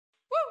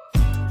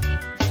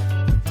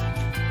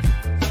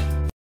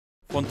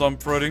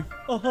Funtime Freddy.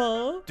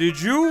 Uh-huh.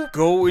 Did you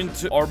go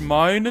into our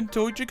mine and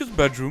Toy Chica's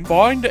bedroom,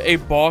 find a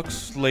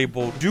box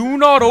labeled "Do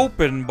not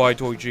open" by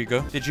Toy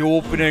Chica? Did you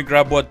open it and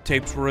grab what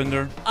tapes were in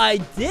there? I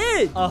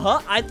did.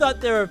 Uh-huh. I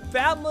thought they were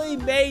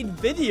family-made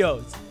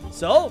videos.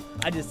 So,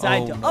 I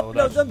decided to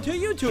upload them to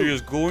YouTube. She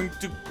is going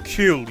to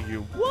kill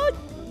you. What?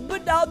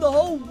 But now the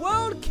whole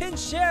world can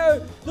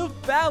share the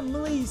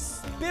family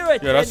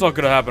spirit. Yeah, that's not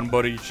gonna happen,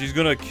 buddy. She's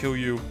gonna kill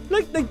you.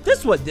 Like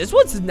this one. This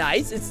one's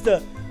nice. It's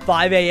the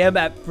 5 a.m.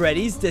 at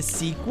Freddy's, the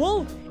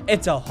sequel.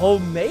 It's a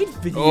homemade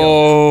video.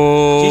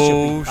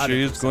 Oh,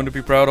 she is going to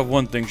be proud of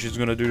one thing she's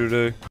gonna do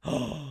today.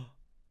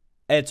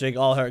 Answering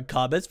all her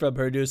comments from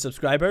her new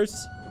subscribers.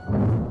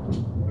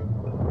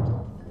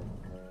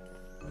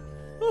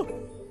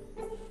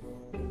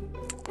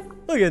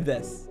 Look at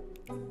this.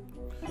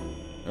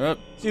 Yep.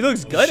 She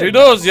looks good. She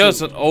does,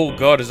 yes. Oh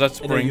God, is that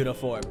Spring? In a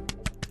uniform.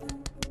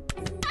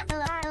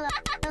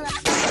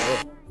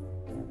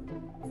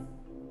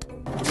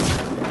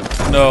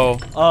 No.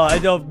 Oh, I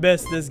don't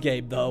miss this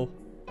game though.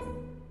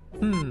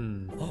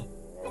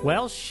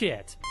 Well,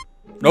 shit.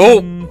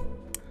 No.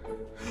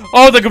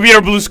 Oh, the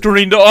computer blue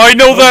screen. I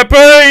know that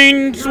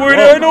pain,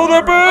 sweetie. I know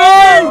that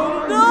pain.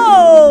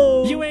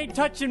 Oh, no! You ain't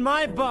touching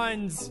my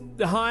buns,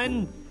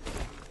 hun.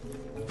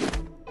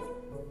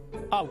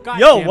 Oh, God.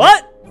 Yo,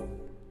 what?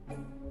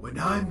 When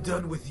I'm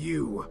done with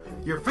you,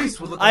 your face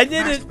will look like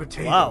mashed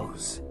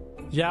potatoes.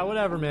 Wow. Yeah,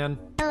 whatever, man.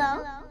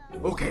 Hello?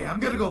 Okay, I'm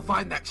gonna go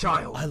find that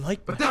child. I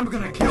like but then I'm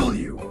gonna kill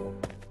you.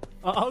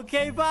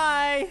 Okay,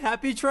 bye.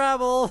 Happy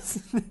travels.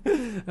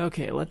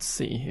 Okay, let's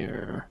see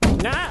here.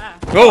 Nah.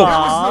 Go. There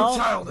was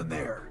no child in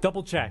there.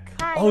 Double check.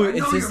 Oh, I it's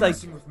know just you're like,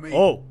 messing with me.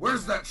 oh.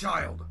 Where's that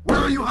child? Where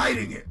are you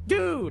hiding it?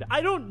 Dude, I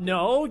don't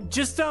know.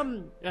 Just,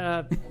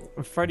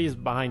 Freddy's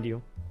behind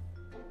you.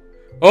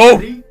 Oh.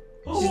 Freddy?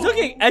 She's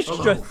looking extra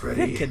Hello,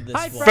 Freddy. thick in this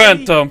Hi, one.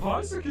 Freddy. Phantom.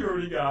 Hi,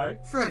 security guy.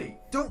 Freddy,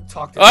 don't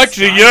talk to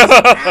Actually, this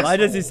yeah. guy. Why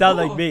does he sound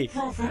like me?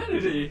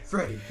 Profanity.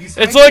 Freddy, he's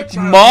It's hiding like the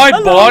child. my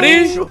Hello.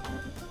 body,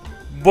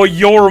 but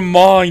your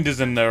mind is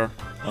in there.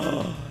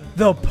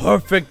 The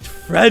perfect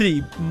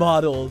Freddy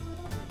model.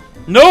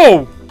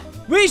 No.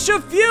 We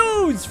should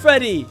fuse,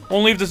 Freddy.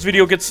 Only if this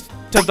video gets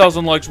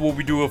 10,000 likes will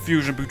we do a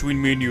fusion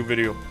between me and you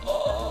video.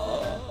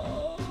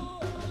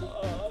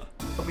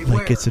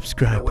 Like and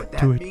subscribe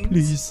to it,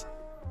 please.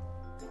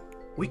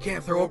 We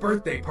can't throw a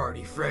birthday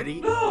party,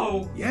 Freddy.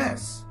 No.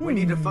 Yes, we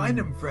need to find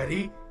him,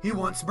 Freddy. He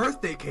wants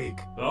birthday cake.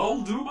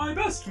 I'll do my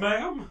best,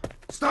 ma'am.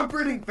 Stop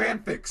reading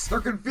fanfics. They're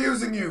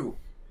confusing you.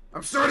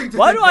 I'm starting to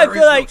Why think do I there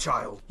feel is like no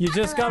child. You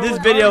just got This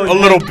video is A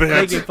little bit.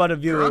 making fun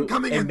of you I'm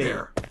coming and in me.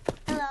 there.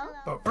 Hello?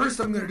 But first,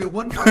 I'm gonna do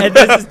one. And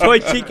this is Toy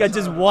Chica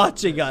just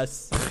watching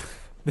us.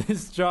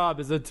 This job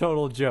is a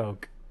total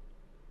joke.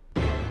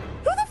 Who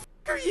the f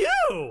are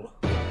you?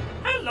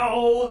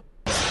 Hello.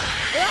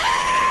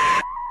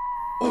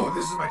 Oh,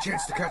 this is my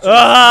chance to catch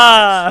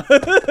Ah!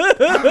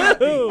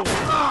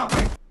 Ah,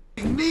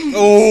 my knee.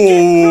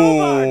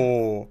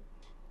 Oh.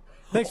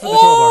 Thanks for the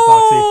crowbar,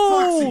 Foxy.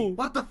 Foxy,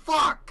 what the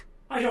fuck?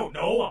 I don't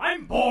know.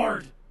 I'm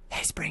bored.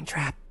 Hey,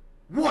 Springtrap.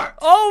 What?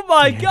 Oh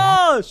my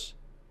gosh!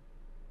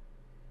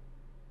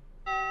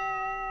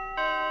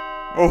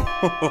 Oh.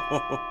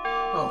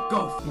 Oh,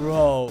 go.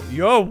 Bro,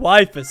 your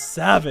wife is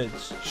savage.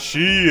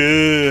 She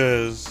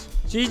is.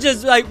 She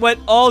just like went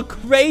all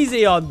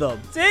crazy on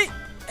them. See?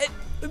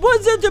 It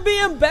wasn't to be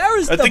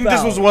embarrassed I think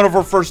this was one of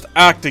her first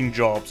acting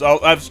jobs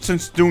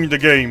since doing the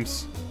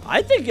games.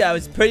 I think that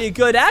was pretty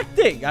good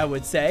acting, I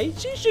would say.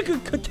 She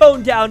could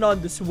tone down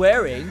on the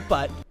swearing,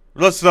 but...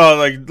 Let's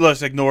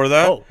ignore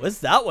that. Oh, what's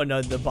that one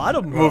on the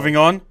bottom row? Moving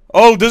on.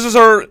 Oh, this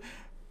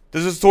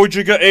is Toy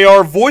Chica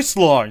AR voice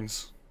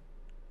lines.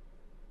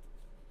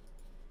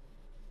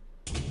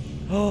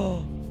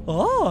 Oh.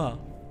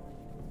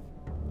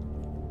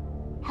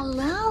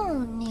 Hello,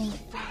 new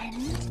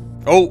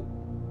friend. Oh.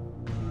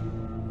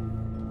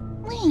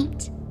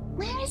 Wait,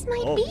 where is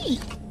my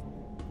beak?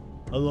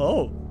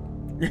 Hello.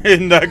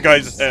 In that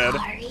guy's head.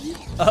 Sorry.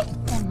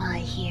 Am I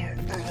here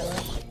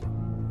early?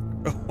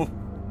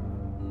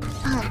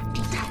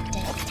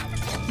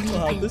 Detective.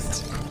 Wow,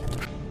 this...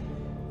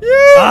 Yeah.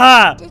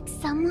 Ah! Did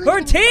someone Her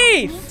invite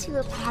teeth! me to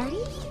a party?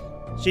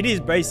 She needs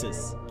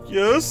braces.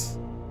 Yes.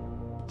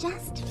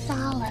 Just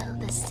follow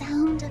the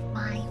sound of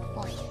my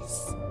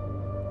voice.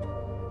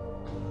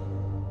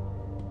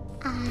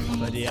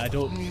 Buddy, I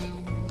don't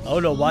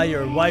know why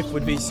your wife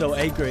would be so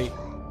angry.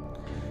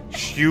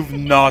 You've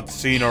not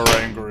seen her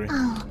angry.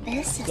 Oh,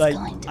 this is Like,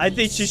 going to I be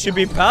think she so should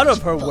be proud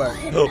of her work.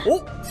 fun.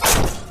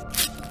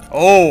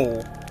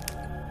 Oh.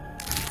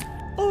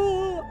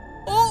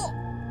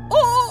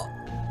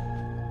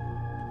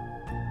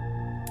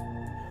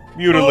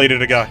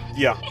 Mutilated a guy.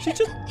 Yeah. She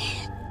just...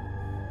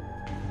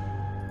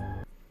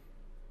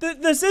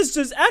 This is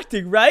just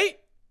acting, right?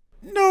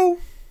 No.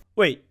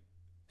 Wait.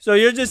 So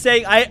you're just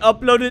saying I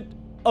uploaded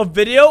a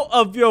video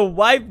of your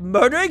wife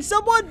murdering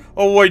someone?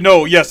 Oh wait,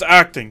 no. Yes,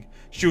 acting.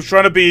 She was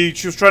trying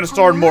to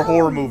star in more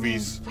horror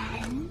movies.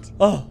 Friend.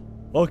 Oh,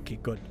 okay,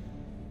 good.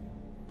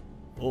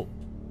 Oh.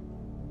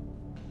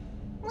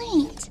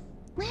 Wait,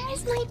 where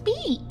is my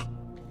beak?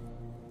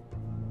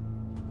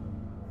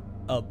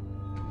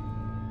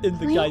 in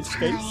the guy's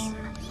face.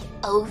 Playtime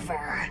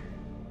over.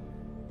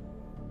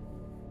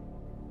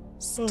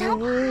 Stop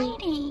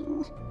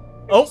hiding.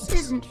 Oh, This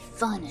isn't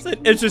fun it's an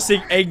anymore.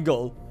 interesting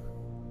angle.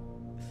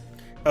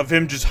 Of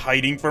him just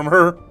hiding from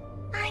her.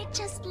 I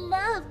just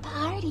love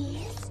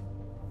parties.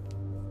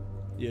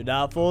 You're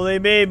not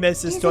fooling me,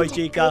 Mrs. Isn't Toy a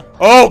Chica. good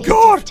Oh, party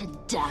God. just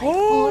to die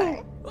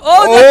for?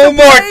 Oh, that's Oh a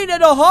my- brain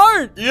and a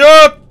heart.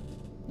 Yep.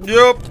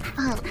 Yep.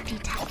 Fault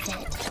detected.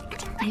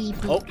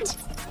 Reboot.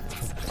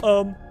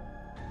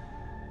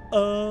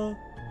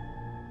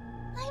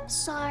 I'm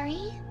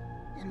sorry.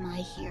 Am I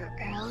here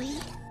early?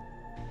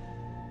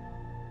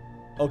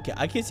 Okay,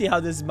 I can see how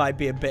this might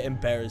be a bit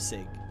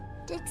embarrassing.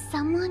 Did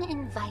someone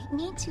invite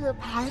me to a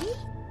party?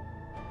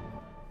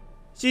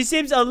 She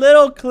seems a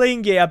little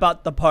clingy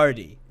about the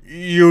party.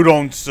 You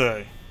don't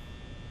say.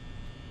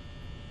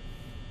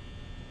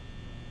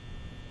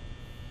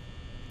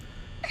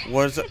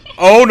 What is it?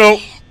 Oh no!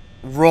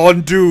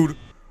 Run, dude!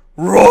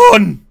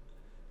 Run!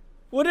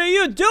 What are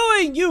you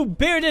doing, you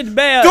bearded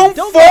man? Don't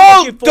go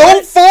fall! looking for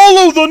Don't it.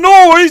 follow the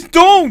noise!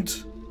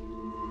 Don't!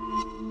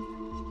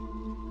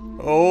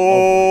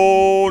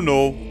 Oh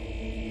no!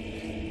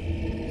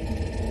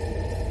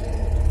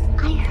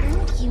 I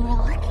heard you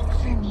were looking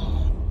for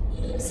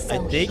me. So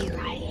I think here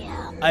I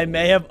am. I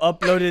may have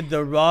uploaded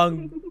the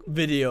wrong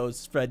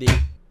videos, Freddy.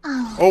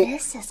 Oh.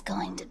 This is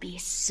going to be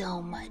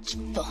so much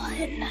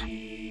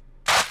fun.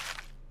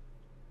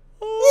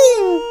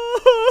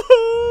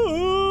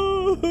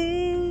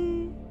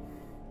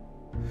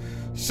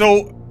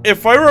 So,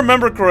 if I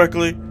remember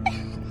correctly,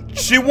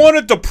 she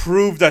wanted to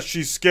prove that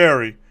she's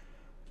scary.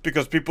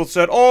 Because people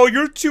said, oh,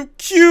 you're too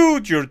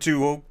cute, you're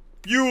too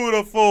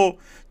beautiful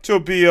to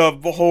be a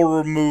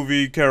horror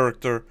movie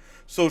character.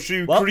 So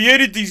she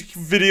created these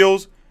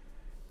videos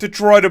to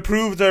try to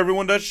prove to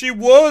everyone that she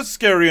was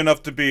scary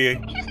enough to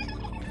be.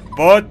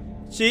 But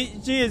she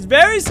is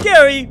very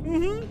scary.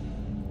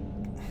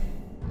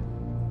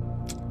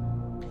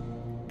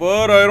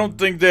 But I don't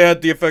think they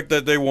had the effect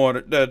that they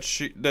wanted, that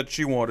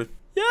she wanted.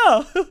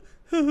 Yeah.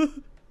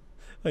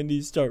 I need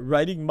to start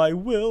writing my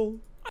will.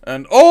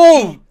 And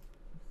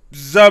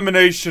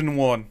examination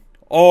 1.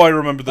 Oh, I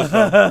remember this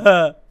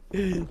now.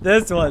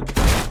 This one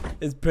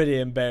is pretty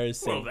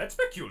embarrassing. Well, that's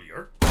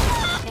peculiar.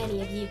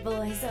 Any of you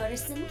boys order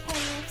some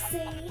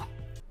KFC?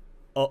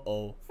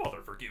 Uh-oh.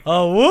 Father, forgive me.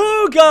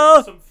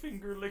 Awooga! Some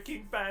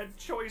finger-licking bad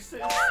choices.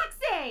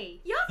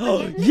 Foxy! You're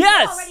forgetting that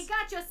Yes! you already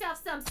got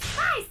yourself some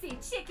spicy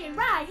chicken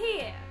right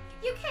here.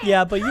 You can't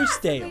Yeah, but you're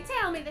possibly staying.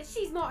 tell me that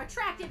she's more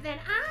attractive than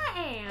I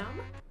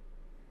am.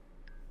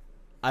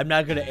 I'm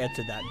not gonna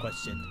answer that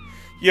question.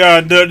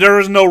 Yeah, there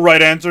is no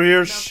right answer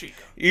here. Chica,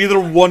 Either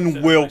I one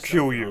consider will myself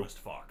kill an you. honest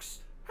fox,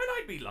 and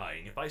I'd be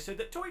lying if I said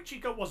that Toy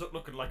Chica wasn't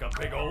looking like a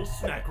big old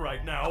snack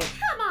right now.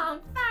 Come on,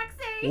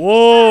 Foxy.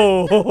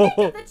 Whoa! Think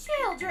of the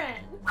children.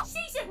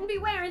 She shouldn't be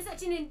wearing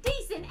such an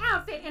indecent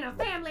outfit in a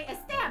family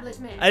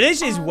establishment. I think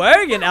she's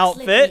wearing an Fox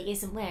outfit. literally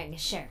isn't wearing a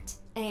shirt.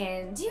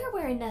 And you're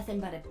wearing nothing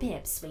but a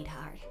bib,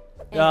 sweetheart.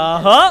 And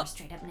Uh-huh. you're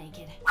straight up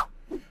naked.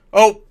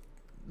 Oh.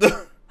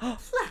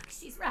 Look,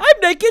 she's right.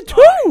 I'm naked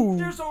too!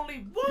 There's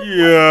only one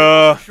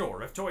Yeah. for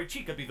sure if Toy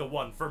Chica be the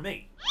one for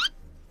me.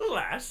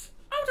 Lass,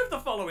 out of the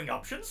following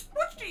options,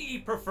 which do ye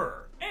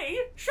prefer? A.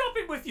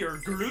 Shopping with your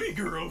girly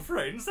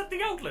girlfriends at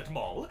the outlet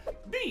mall.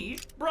 B.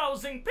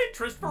 Browsing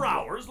Pinterest for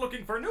hours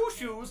looking for new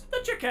shoes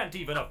that you can't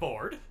even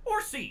afford.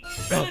 Or C.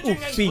 Pillaging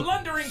B. and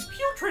plundering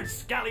putrid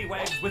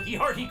scallywags with the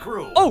hearty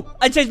crew. Oh,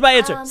 I changed my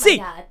answer. Oh C.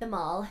 my god, the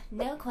mall.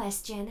 No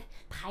question.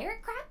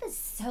 Pirate crap is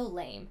so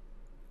lame.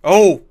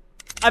 Oh.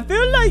 I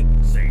feel like...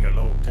 Say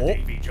hello to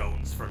Davy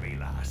Jones for me,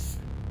 lass.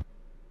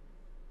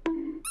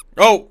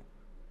 Oh.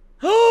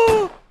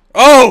 Oh!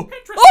 Oh.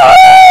 Pinterest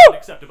is an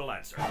acceptable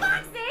answer.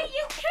 Foxy,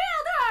 you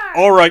killed her!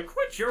 All right.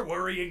 Quit your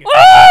worrying.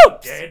 Oh!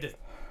 Dead.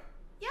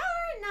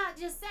 You're not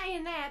just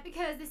saying that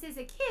because this is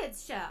a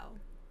kids show,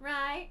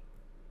 right?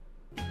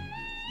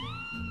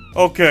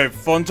 Okay,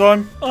 fun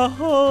time.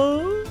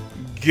 Uh-huh.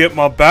 Get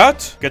my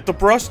bat, get the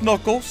brass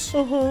knuckles,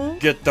 Uh-huh.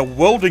 get the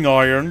welding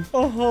iron,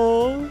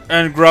 Uh-huh.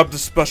 and grab the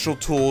special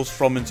tools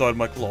from inside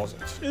my closet.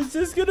 Is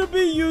this gonna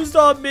be used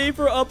on me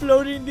for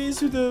uploading these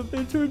to the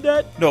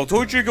internet? No,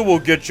 Toy Chica will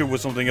get you with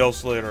something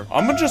else later.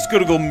 I'm just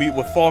gonna go meet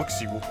with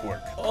Foxy real quick.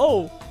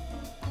 Oh.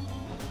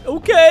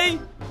 Okay.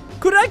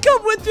 Could I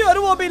come with you? I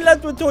don't want to be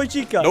left with Toy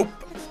Chica. Nope.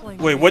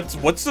 Wait,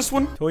 what's this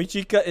one? Toy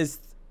Chica is...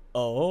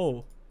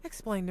 Oh.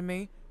 Explain to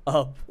me.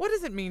 What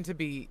does it mean to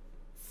be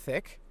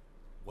thick?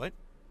 What?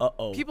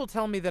 Uh-oh. People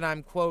tell me that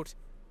I'm, quote,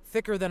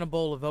 thicker than a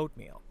bowl of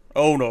oatmeal.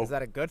 Oh no. Is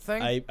that a good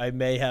thing? I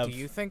may have Do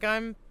you think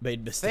I'm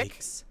made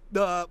mistakes.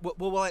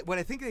 What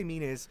I think they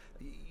mean is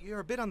you're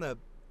a bit on the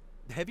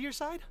heavier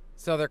side.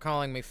 So they're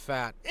calling me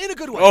fat. In a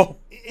good way. Oh.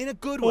 In a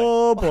good way.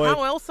 Oh, Well, boy.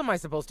 how else am I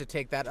supposed to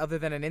take that other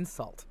than an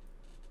insult?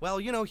 Well,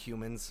 you know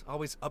humans,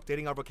 always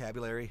updating our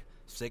vocabulary.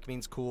 Sick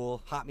means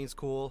cool, hot means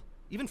cool,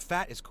 even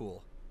fat is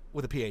cool.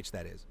 With a PH,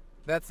 that is.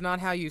 That's not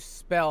how you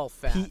spell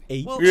fat.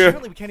 P8. Well, Yeah.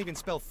 apparently we can't even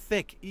spell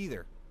thick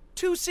either.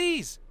 2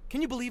 C's.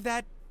 Can you believe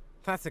that?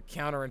 That's a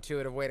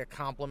counterintuitive way to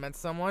compliment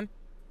someone.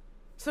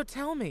 So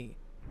tell me,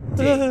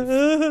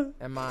 Dave,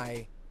 am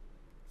I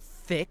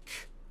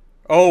thick?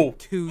 Oh.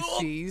 2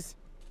 C's?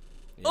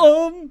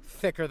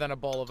 Thicker than a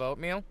bowl of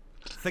oatmeal?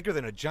 Thicker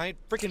than a giant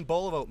freaking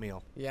bowl of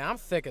oatmeal. Yeah, I'm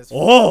thick as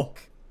fuck.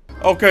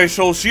 Okay,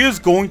 so she is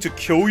going to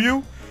kill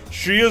you.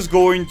 She is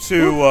going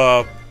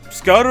to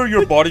scatter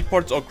your body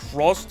parts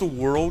across the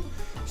world,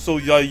 so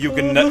you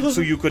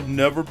could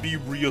never be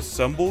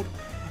reassembled.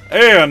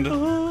 And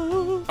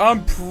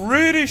I'm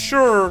pretty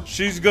sure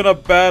she's gonna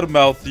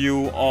badmouth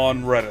you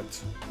on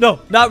Reddit. No,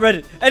 not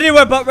Reddit.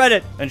 Anywhere but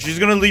Reddit. And she's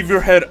gonna leave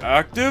your head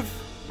active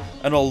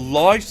and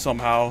alive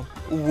somehow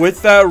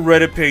with that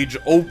Reddit page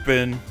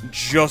open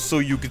just so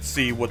you could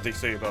see what they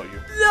say about you.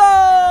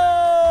 No!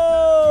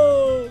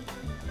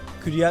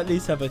 Could you at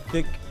least have a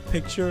thick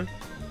picture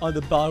on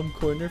the bottom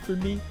corner for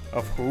me?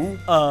 Of who?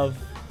 Of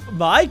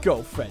my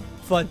girlfriend,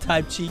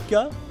 Funtime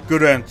Chica.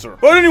 Good answer.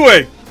 But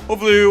anyway,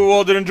 hopefully you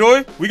all did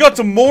enjoy. We got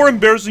some more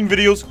embarrassing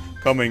videos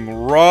coming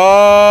right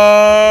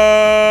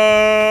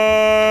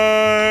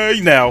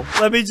now.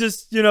 Let me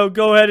just,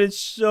 go ahead and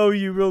show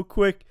you real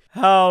quick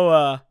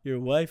how your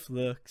wife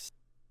looks.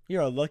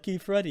 You're a lucky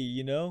Freddy,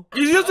 He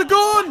has a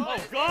gun! Oh,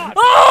 God!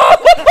 Oh!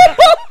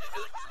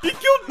 He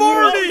killed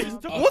Marty!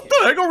 What the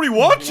heck are we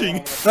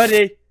watching?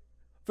 Freddy!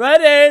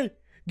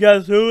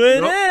 Guess who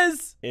it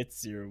is?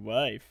 It's your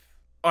wife.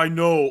 I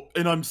know,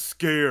 and I'm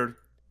scared.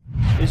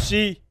 Is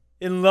she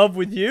in love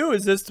with you?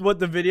 Is this what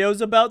the video's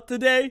about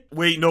today?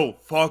 Wait, no.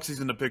 Foxy's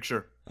in the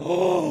picture.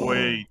 Oh,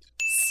 wait.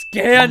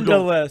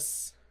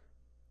 Scandalous.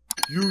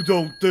 You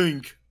don't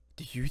think.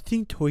 Do you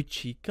think Toy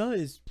Chica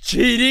is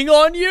cheating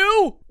on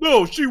you?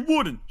 No, she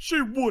wouldn't. She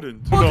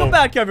wouldn't. Welcome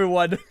back,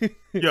 everyone.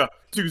 Yeah,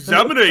 to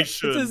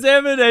examination. To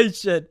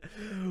examination.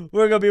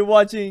 We're going to be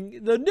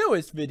watching the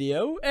newest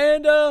video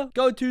and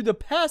go to the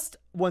past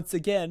once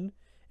again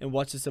and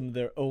watch some of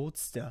their old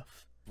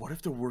stuff. What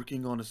if they're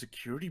working on a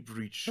security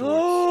breach shorts?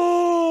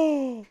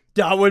 Oh,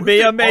 that would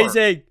be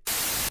amazing.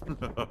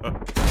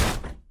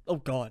 Oh,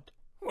 God.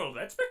 Well,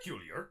 that's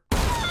peculiar.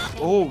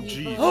 Oh,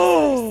 jeez.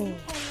 Oh.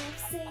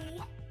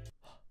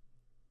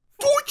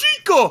 Toy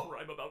Chica!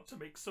 I'm about to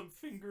make some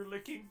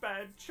finger-licking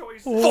bad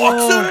choices.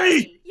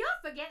 Foxy! You're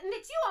forgetting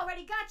that you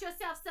already got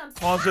yourself some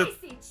Pause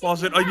it.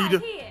 Pause it. I need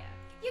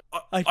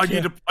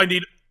to. I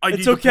need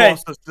It's to okay.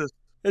 process this.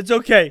 It's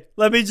okay.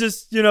 Let me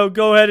just,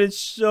 go ahead and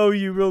show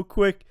you real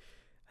quick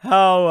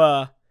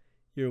how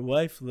your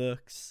wife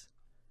looks.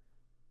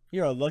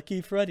 You're a lucky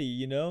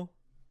Freddy,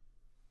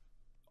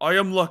 I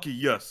am lucky,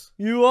 yes.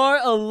 You are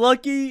a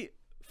lucky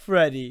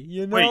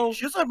Freddy, Wait,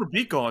 she doesn't have her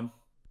beak on.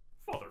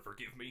 Father,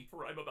 forgive me,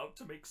 for I'm about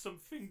to make some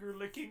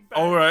finger-licking bad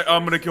Alright,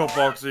 I'm gonna choices. kill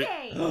Foxy.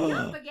 Hey, you're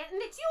forgetting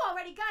that you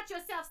already got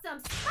yourself some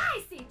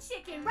spicy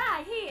chicken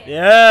right here.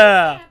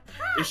 Yeah.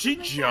 Is she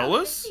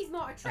jealous? She's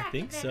more attractive I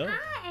think than so.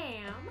 I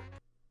am.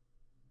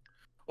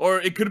 Or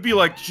it could be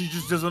like she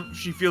just doesn't.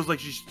 She feels like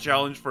she's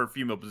challenged for a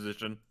female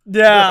position.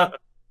 Yeah.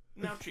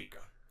 Now, Chica,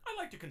 I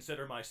like to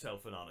consider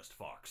myself an honest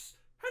fox.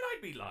 And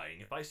I'd be lying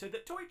if I said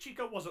that Toy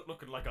Chica wasn't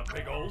looking like a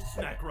big old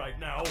snack right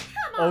now.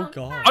 Oh,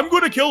 God. I'm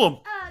gonna kill him.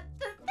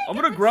 I'm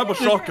gonna grab a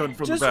shotgun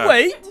from the back. Just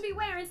wait. You shouldn't be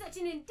wearing such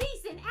an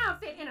indecent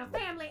outfit in a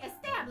family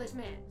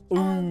establishment.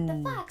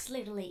 The fox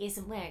literally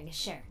isn't wearing a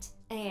shirt.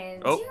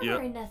 And you're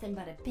wearing nothing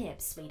but a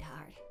bib,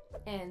 sweetheart.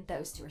 And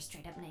those two are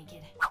straight up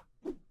naked.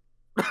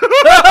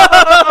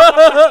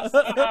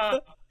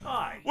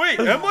 Hi. Wait,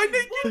 am I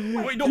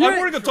naked? Wait, no, I'm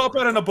wearing a top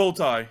hat and a bow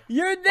tie.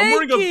 You're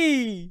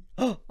naked.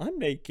 I'm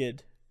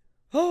naked.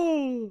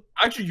 Oh.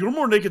 Actually, you're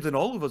more naked than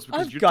all of us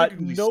because I've you're got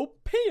no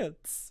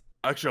pants.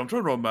 Actually, I'm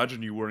trying to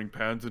imagine you wearing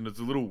pants, and it's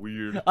a little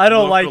weird. I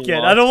don't like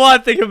it. I don't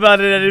want to think about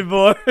it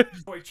anymore.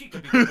 Toy Chica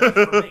be the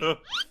one for me.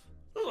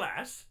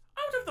 Lass,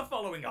 out of the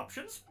following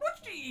options,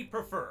 which do ye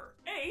prefer?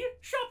 A.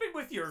 Shopping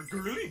with your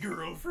girly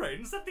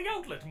girlfriends at the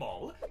outlet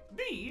mall.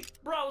 B.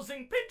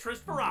 Browsing Pinterest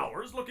for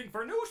hours looking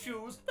for new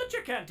shoes that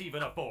you can't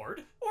even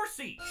afford. Or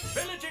C.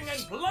 Pillaging and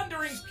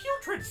plundering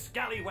putrid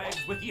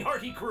scallywags with the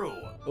hearty crew.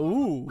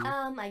 Ooh.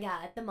 Oh my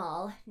god, the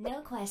mall.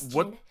 No question.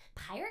 What?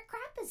 Pirate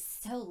crap is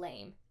so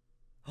lame.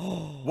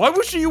 Why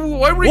were you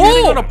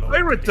hitting on a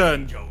pirate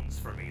then? Jones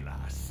for me,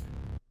 lass.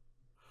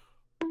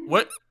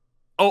 What?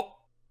 Oh.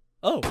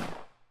 Oh.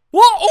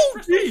 What? Oh,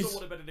 jeez. jeez.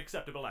 Would have been an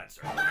acceptable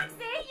answer. Foxy,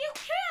 you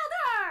killed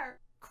her!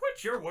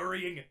 Quit your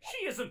worrying.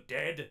 She isn't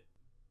dead.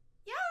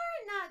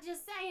 You're not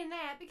just saying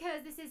that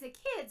because this is a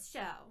kids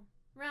show,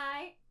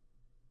 right?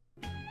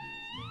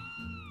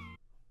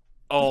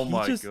 Oh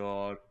my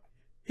god.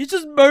 He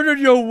just murdered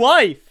your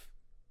wife.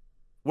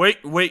 Wait.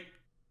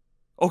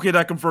 Okay,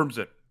 that confirms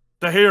it.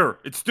 The hair,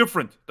 it's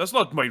different. That's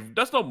not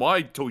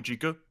my Toy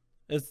Chica.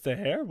 It's the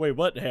hair? Wait,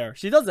 what hair?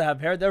 She doesn't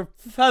have hair. They're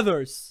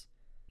feathers.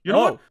 You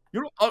know what?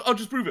 You know, I'll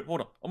just prove it.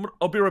 Hold on.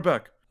 I'll be right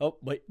back. Oh,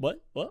 wait,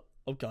 what? What?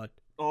 Oh, God.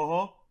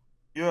 Uh-huh.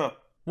 Yeah.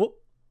 What?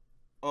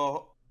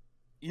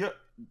 Yeah.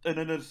 And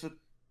then it's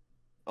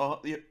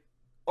yeah.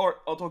 Alright,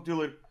 I'll talk to you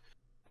later.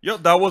 Yeah,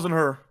 that wasn't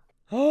her.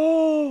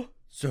 Oh.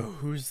 So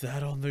who's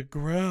that on the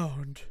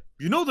ground?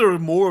 You know there are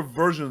more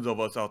versions of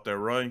us out there,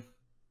 right?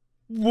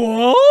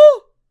 What?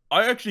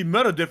 I actually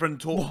met a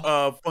different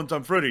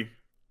Funtime Freddy.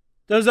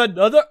 There's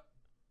another.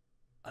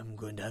 I'm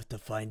going to have to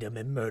find him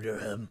and murder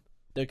him.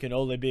 There can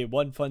only be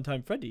one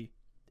Funtime Freddy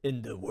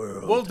in the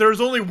world. Well, there's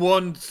only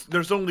one.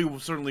 There's only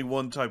certainly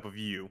one type of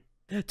you.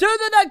 To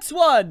the next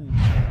one.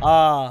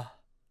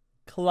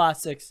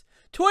 Classics.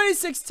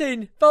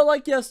 2016 felt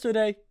like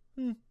yesterday.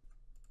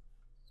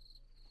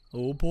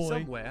 Oh boy.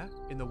 Somewhere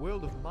in the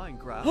world of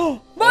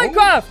Minecraft.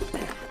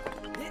 Minecraft!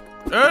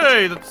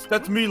 Hey,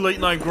 that's me late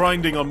night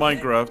grinding on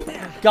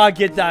Minecraft. Gotta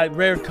get that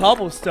rare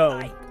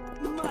cobblestone.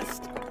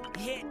 Must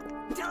hit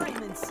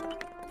diamonds.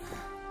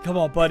 Come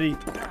on, buddy.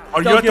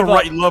 Are you at the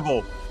right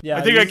level? Yeah.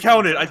 I think I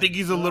counted. I think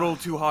he's a little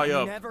too high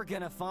up. Never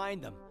gonna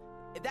find them.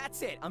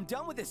 That's it. I'm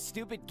done with this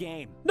stupid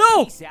game.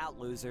 No! Peace out,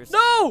 losers.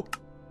 No!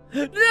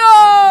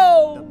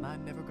 No! The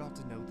man never got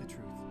to know the truth.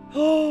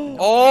 Oh!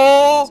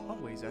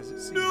 Always as it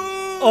seems.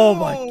 No! Oh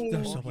my!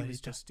 There's so He many. was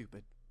just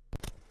stupid.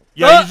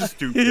 Yeah, he's just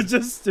stupid. He's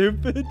just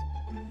stupid.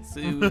 So,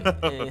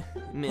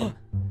 Mim,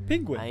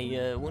 Penguin.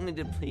 I wanted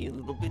to play a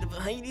little bit of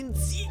hide and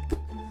seek.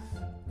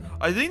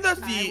 I think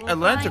that's the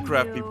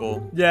Atlanticraft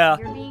people. Yeah.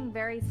 You're being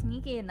very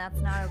sneaky, and that's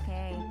not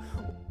okay.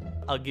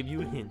 I'll give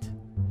you a hint.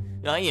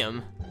 I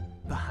am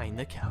behind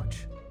the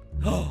couch.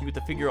 You have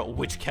to figure out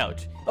which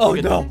couch. Oh,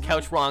 you get no. the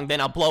couch wrong, then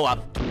I'll blow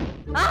up.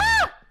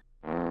 Ah!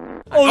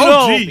 Oh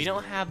no! We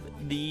don't have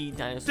the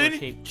dinosaur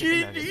shape.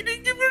 He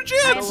didn't give her a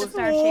chance.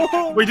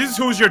 Dinosaur Wait, this is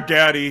Who's Your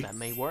Daddy? That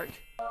may work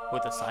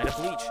with a side of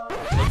bleach.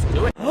 Let's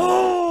do it.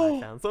 I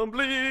found some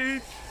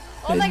bleach.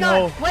 Oh my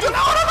god! What is?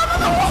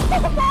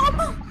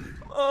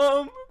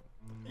 Mom,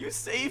 you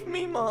saved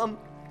me, Mom.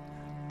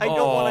 I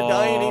don't want to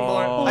die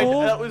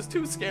anymore. That was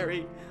too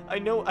scary. I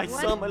know I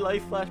saw my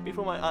life flash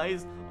before my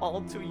eyes.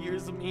 All 2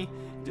 years of me.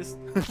 Just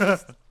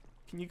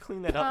can you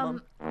clean that up,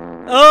 Mom?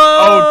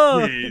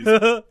 Oh,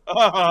 jeez.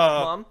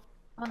 Mom?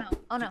 Oh no!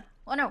 Oh no!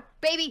 Oh no!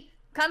 Baby,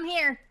 come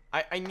here.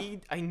 I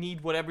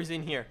need whatever's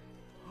in here.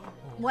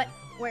 What?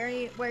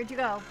 Where'd you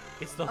go?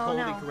 It's the Oh, Holy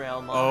no.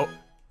 Grail, Mom.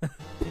 Oh.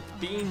 It's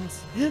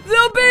beans. The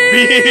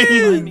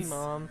Beans! Find me,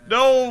 Mom.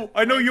 No,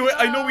 I know you.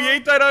 I know we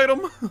ate that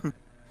item.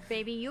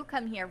 Baby, you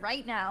come here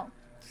right now.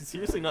 You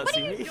seriously not What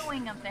see are you me?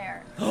 doing up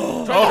there?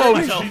 Oh,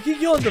 Wait, you can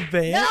get on the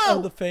van? No!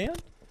 On the fan?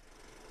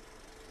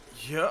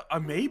 Yeah,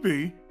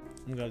 maybe.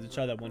 I'm gonna have to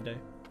try that one day.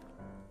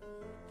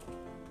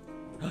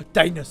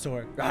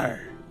 Dinosaur.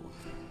 Rawr.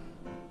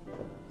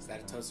 Is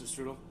that a toaster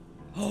strudel?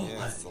 Oh,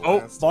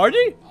 Oh,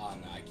 Barney? Oh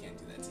no, I can't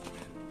do that to you,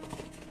 man.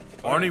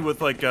 Barney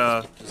with like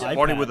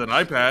Barney with an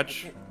eye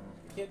patch.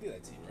 I can't do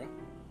that to you,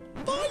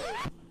 bro. Barney!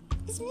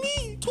 It's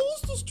me,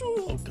 Toaster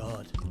Strudel! Oh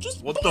god.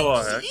 Just What the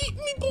heck? eat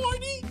me,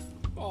 Barney!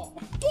 Oh.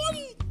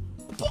 Barney!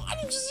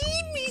 Barney, just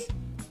eat me!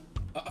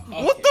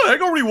 What the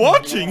heck are we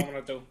watching? You know what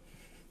I'm gonna do?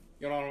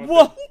 You know what I'm gonna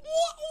What? do?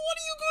 What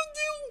are you gonna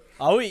do?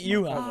 I'll eat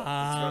you.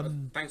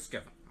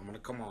 Thanksgiving. I'm gonna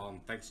come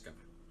on Thanksgiving.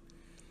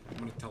 I'm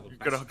gonna tell the You're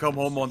gonna come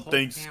home on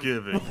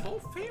Thanksgiving. The whole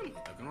family,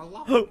 they're gonna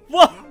love me.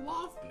 What? They're gonna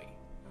love me.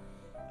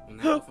 When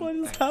they love What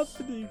me is best,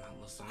 happening? and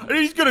I listen, And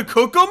he's gonna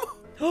cook them?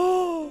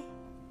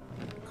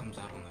 it comes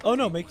out on the Oh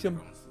no, table make when some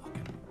everyone's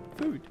looking.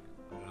 food.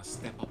 I'm gonna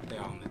step up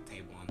there on the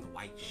table on the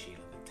white sheet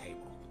of the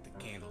table with the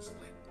candles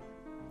lit.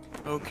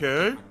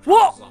 Okay.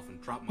 What? Off and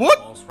drop my What?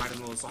 balls right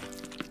in the zone.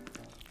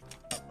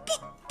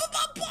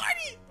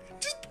 Barney!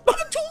 Just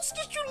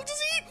Toaster Strudel,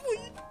 just eat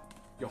me!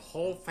 Your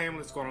whole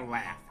family's gonna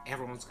laugh.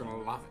 Everyone's gonna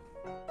love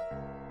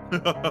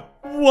it.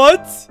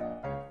 What?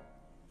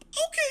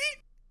 Okay.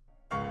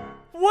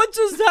 What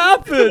just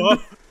happened?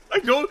 I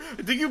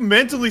think you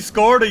mentally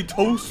scarred a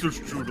toaster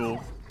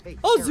strudel.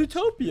 Oh,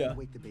 Zootopia.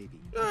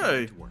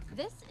 Hey.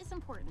 This is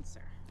important,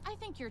 sir. I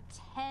think your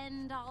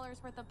 $10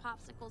 worth of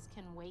popsicles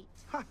can wait.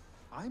 Ha!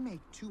 I make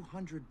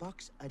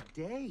 $200 a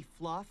day,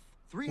 Fluff.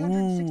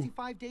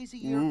 365 days a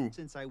year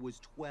since I was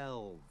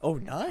 12. Oh,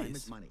 Time is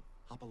nice. money.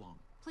 Hop along.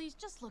 Please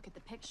just look at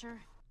the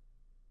picture.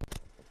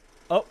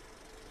 Oh.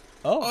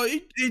 Oh,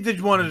 he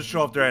just wanted to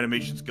show off their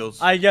animation skills.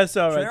 I guess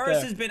so, right Travis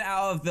there. has been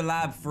out of the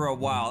lab for a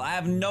while. I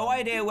have no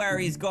idea where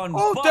he's gone.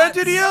 Oh, but that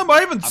DDM! I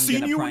haven't I'm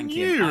seen gonna you in prank him.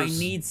 years. I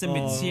need some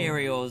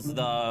materials,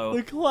 though.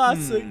 The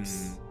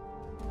classics.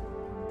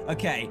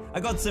 Okay, I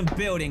got some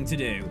building to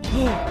do.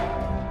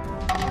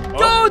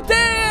 Go,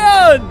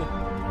 Dan!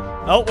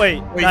 Oh,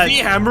 wait. Wait, is he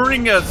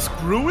hammering a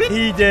screw in?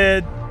 He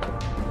did.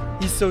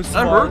 He's so That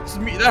smart. hurts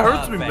me. That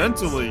hurts me Perfect.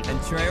 mentally.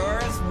 And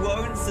Travis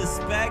won't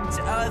suspect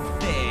a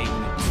thing.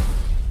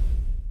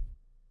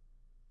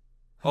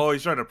 Oh,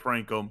 he's trying to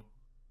prank him.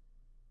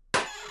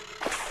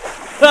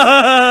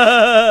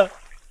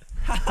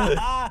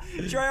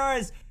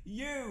 Travis,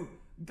 you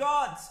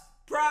got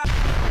pranked.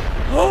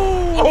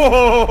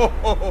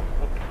 Oh!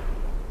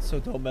 So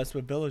don't mess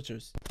with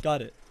villagers.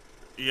 Got it.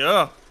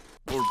 Yeah.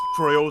 Or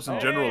Troyos in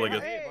general, I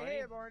guess.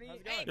 Hey, Barney.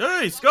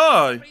 Hey,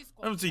 Sky!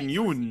 I haven't seen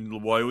you in a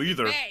while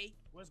either.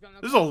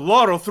 There's a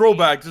lot of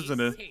throwbacks, isn't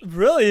it? It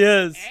really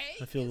is.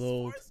 I feel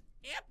old.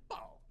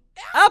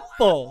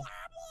 Apple!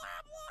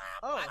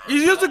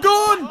 He has a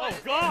gun! Oh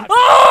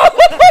god!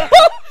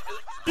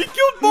 He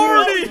killed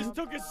Barney! He just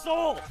took his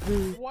soul!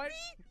 What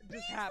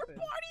just happened?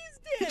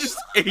 He just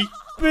ate.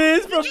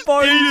 Biz from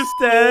Barney's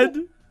dead.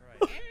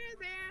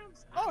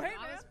 Oh, hey,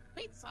 man!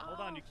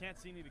 can't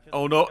see me because.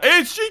 Oh no, hey,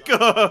 it's Chica!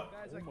 Guys,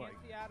 I can't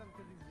see Adam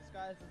because he's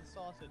disguised as a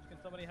sausage. Can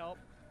somebody help?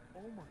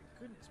 Oh my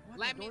goodness! What?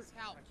 Let me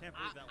help. I can't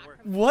believe that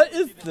worked. What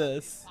is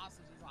this?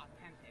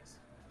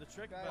 The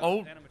trick about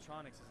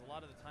animatronics is a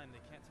lot of the time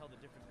they can't tell the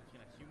difference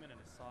between a human and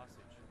a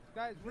sausage.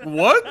 Guys,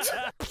 What?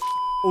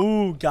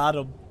 Ooh, got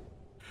him.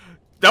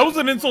 That was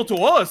an insult to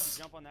us.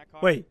 Jump on that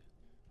car. Wait.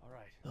 All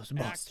right. Those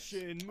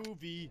monsters. Action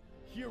movie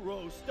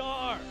hero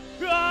star.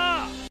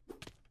 Ah!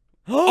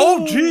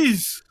 Oh,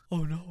 jeez.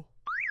 Oh no.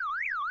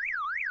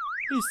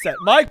 He set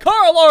my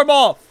car alarm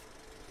off.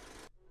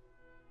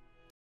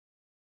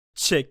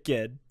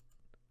 Chicken.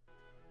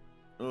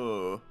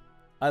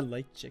 I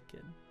like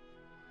chicken.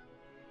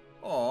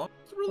 Aw,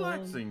 it's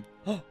relaxing.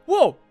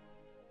 Whoa!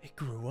 It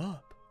grew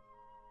up.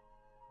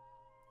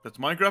 That's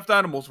Minecraft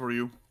animals for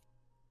you.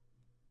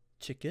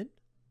 Chicken?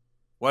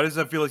 Why does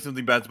that feel like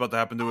something bad's about to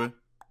happen to it?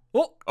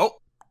 Oh! Oh!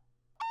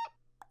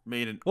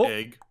 Made an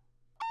egg.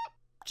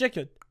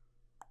 Chicken.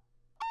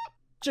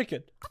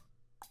 Chicken.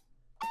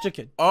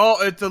 Chicken.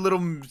 Oh, it's a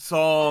little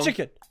song.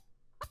 Chicken.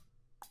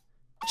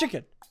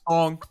 Chicken.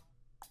 Song.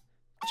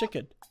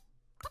 Chicken.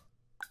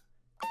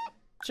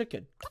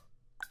 Chicken.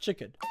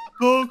 Chicken.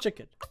 Cook.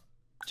 Chicken.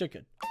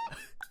 Chicken.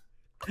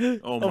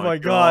 Oh my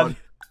god.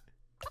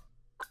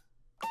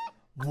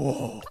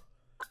 Whoa.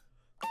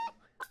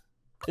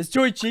 Is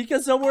Joy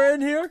Chica somewhere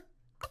in here?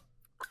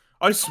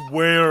 I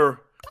swear.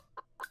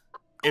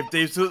 If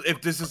this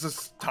is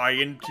a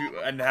tie-in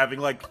to and having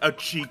like a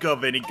Chica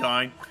of any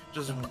kind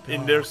just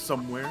in there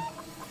somewhere.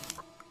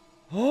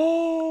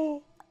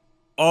 Oh.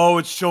 Oh,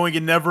 it's showing a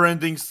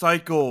never-ending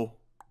cycle.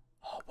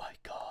 Oh my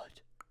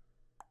god.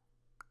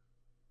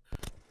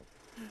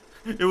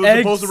 It was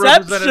supposed to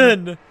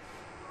represent. Hey,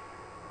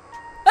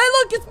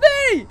 look, it's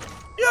me!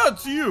 Yeah,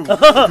 it's you.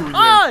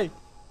 Hi!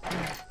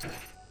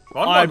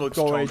 I'm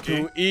going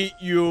to eat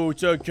you,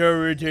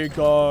 security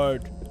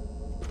guard.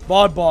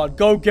 Bon,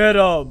 go get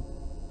him.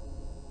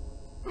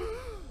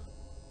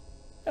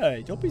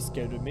 Hey, don't be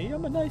scared of me.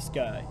 I'm a nice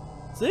guy.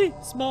 See?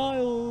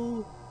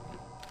 Smile.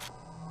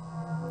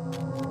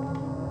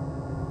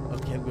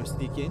 Okay, I'm gonna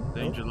sneak in.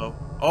 Danger low.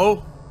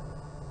 Oh.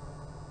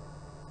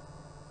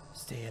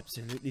 Stay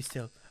absolutely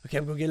still. Okay,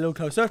 I'm gonna get a little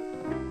closer.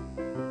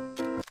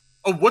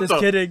 Oh, what Just the?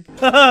 kidding.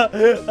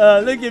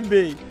 Look at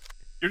me.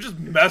 You're just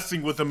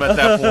messing with him at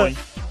that point.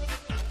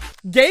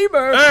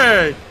 Gamer.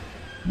 Hey.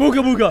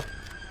 Booga booga.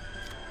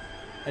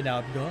 And now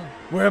I'm gone.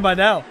 Where am I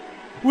now?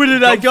 Where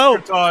did I go?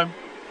 Time.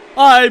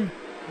 I'm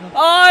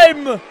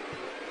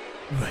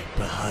right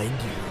behind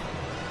you.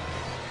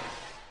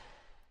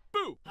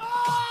 Boo!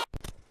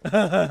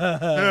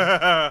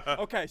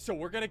 Okay, so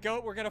we're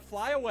gonna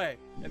fly away,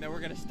 and then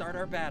we're gonna start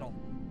our battle.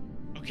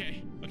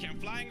 Okay, I'm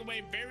flying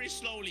away very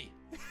slowly.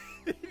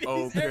 These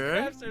Okay.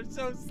 aircrafts are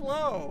so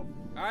slow.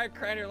 All right,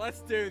 Craner,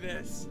 let's do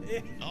this.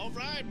 All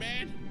right,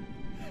 man.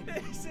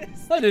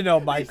 I didn't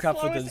know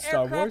Minecraft was in Slowest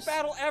Star aircraft Wars.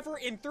 battle ever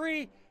in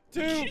 3,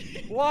 2,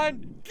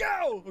 1,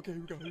 go! Okay,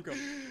 here we go.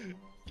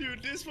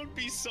 Dude, this would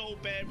be so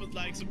bad with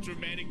like some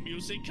dramatic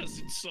music because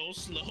it's so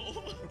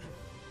slow.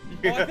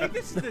 Oh, I think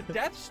this is the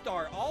Death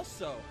Star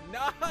also.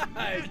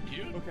 Nice.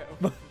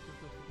 Okay.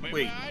 Wait,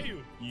 where are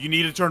you? You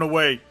need to turn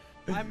away.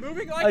 I'm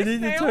moving like I a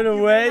need to snail. turn You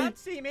away. cannot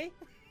see me.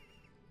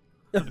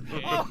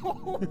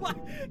 Oh my!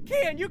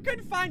 Can you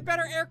couldn't find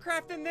better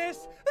aircraft than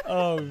this?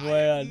 Oh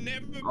man.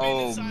 Never been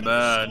Oh, inside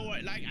man. of a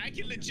store. Like I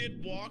can legit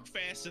walk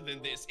faster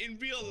than this in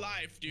real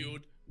life,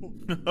 dude.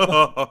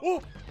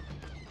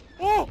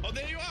 Oh,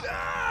 there you are.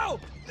 No!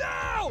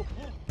 No!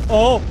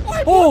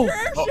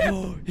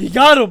 Oh, he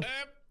got him.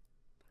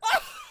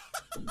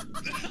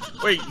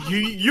 Wait,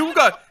 you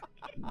got.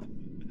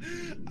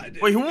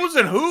 Wait, who was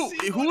in who?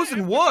 Who was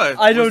in what?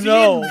 I don't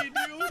know.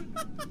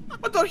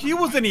 I thought he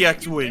was in the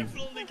X-Wing.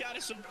 Definitely got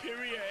a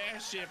superior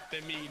airship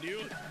than me,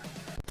 dude.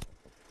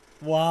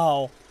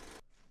 Wow.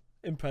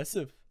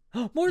 Impressive.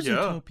 More Yeah.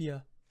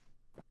 Zootopia.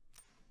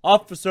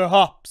 Officer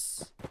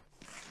Hops.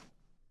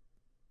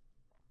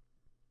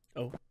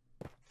 Oh.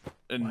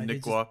 And Why they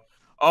Niqua.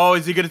 Oh,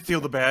 is he gonna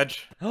steal the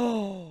badge?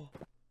 Oh.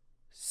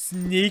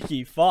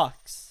 Sneaky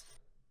fox.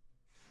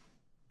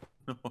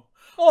 Oh,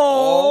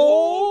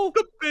 Oh.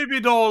 the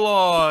baby doll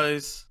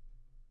eyes.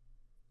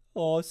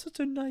 Oh, such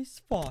a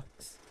nice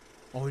fox.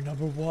 Oh,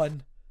 number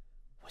one.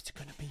 What's it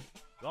gonna be?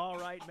 All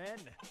right, men.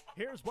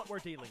 Here's what we're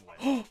dealing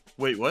with.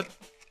 Wait, what?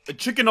 A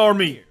chicken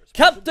army.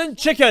 Captain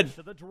Chicken.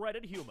 To the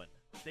dreaded human.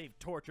 They've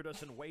tortured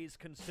us in ways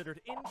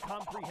considered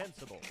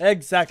incomprehensible.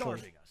 Exactly.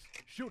 Starving us,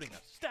 shooting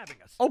us, stabbing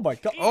us. Oh my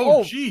god.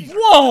 Oh, jeez.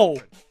 Whoa.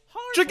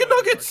 Chicken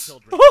nuggets.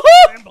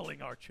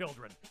 Scrambling our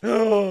children.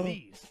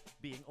 These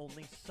being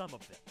only some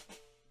of them.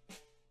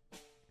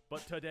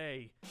 But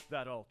today,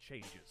 that all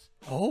changes.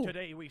 Oh.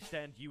 Today we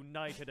stand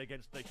united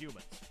against the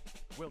humans.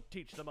 We'll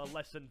teach them a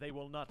lesson they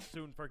will not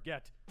soon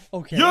forget.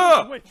 Okay.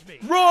 Yeah. With me.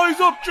 Rise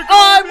up, chicken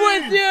I'm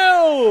army. with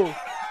you.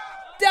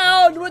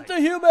 Down with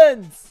the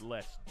humans.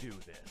 Let's do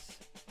this.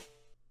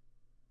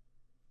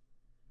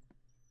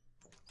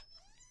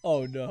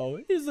 Oh no,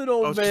 he's an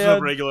old Oh, it's man. just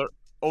a regular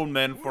old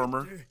man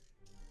farmer.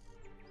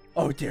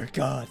 Oh dear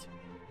God.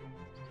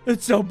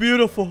 It's so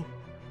beautiful.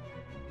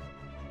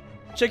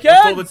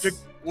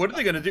 Chickens! What are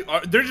they gonna do?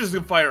 They're just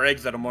gonna fire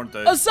eggs at him, aren't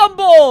they?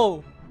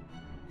 Assemble!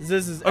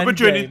 This is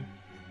endgame.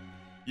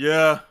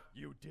 Yeah.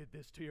 You did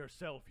this to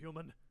yourself,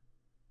 human.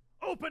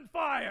 Open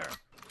fire!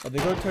 Are they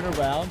gonna turn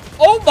around?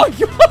 Oh my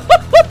god!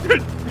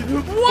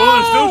 Whoa!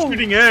 Oh, they're still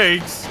shooting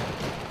eggs.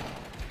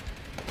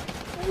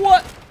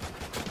 What?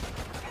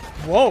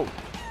 Whoa!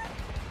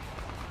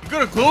 You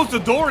gotta close the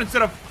door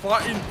instead of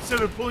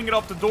pulling it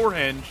off the door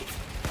hinge.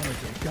 Oh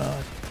my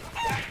god.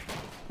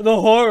 The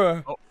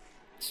horror. Oh.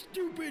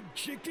 Stupid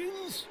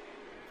chickens!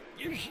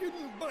 You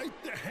shouldn't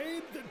bite the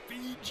hand that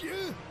feeds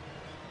you.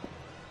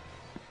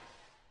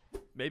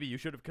 Maybe you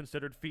should have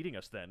considered feeding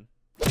us then.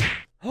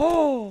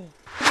 Oh!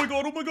 Oh my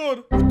god, oh my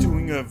god! We're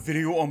doing a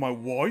video on my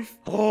wife?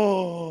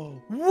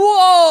 Oh!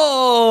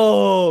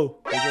 Whoa!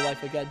 Where's your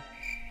wife again?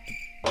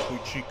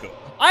 Chica.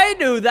 I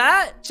knew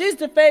that! She's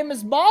the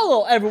famous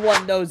model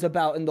everyone knows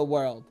about in the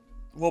world.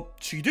 Well,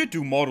 she did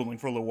do modeling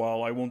for a little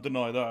while, I won't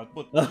deny that,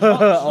 but...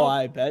 Oh,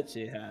 I bet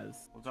she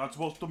has. What's that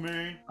supposed to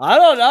mean? I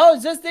don't know,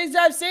 it's just things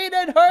I've seen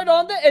and heard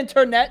on the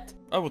internet.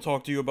 I will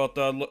talk to you about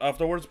that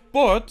afterwards,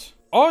 but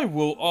I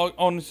will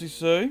honestly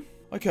say,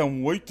 I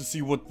can't wait to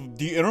see what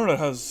the internet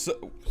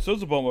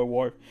says about my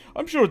wife.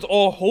 I'm sure it's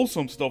all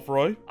wholesome stuff,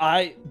 right?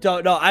 I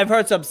don't know, I've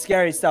heard some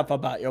scary stuff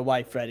about your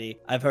wife, Freddy.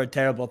 I've heard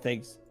terrible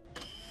things.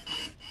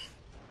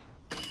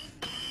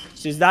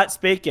 She's not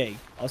speaking.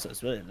 Also,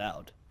 it's really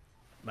loud.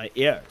 My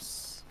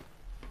ears.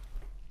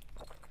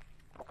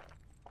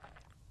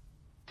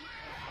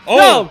 Oh!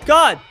 No,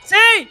 God!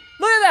 See?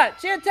 Look at that!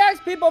 She attacks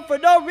people for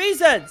no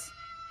reasons!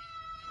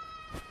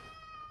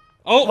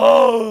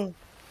 Oh!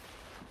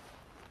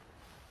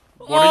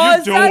 What are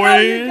you doing? Is that how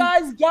you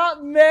guys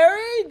got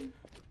married?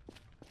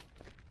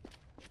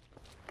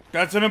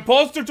 That's an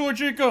imposter, Toy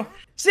Chica!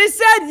 She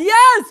said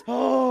yes!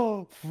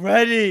 Oh,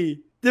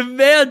 Freddy! The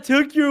man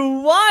took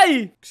your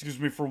wife! Excuse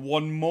me for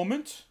one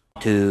moment.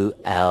 2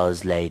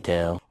 hours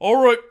later.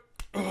 Alright.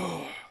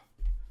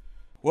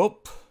 Well,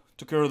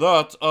 took care of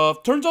that.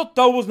 Turns out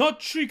that was not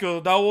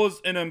Chica, that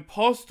was an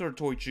imposter,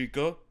 Toy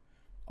Chica.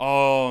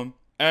 And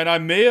I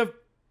may have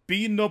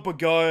beaten up a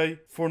guy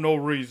for no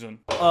reason.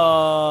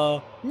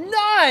 Nice!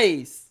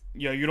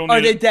 Yeah, you don't Are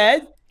need they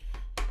dead?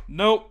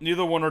 Nope,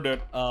 neither one are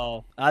dead.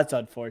 Oh, that's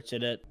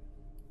unfortunate.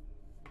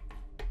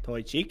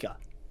 Toy Chica.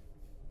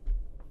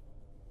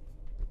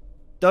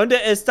 ¿Dónde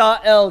está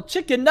el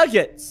chicken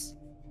nuggets?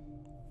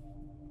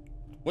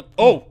 What?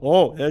 Oh!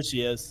 Oh, there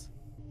she is.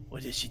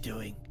 What is she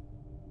doing?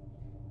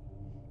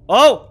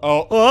 Oh!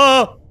 Oh!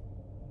 Oh!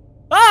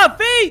 Ah,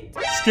 feet!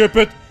 Skip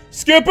it!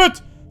 Skip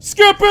it!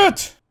 Skip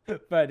it!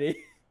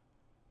 Freddy.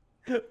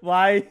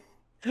 Why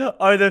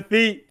are the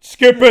feet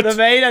skip it the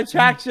main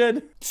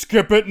attraction?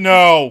 Skip it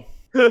now.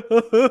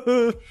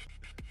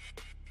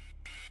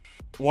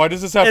 Why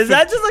does this have Is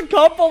that just a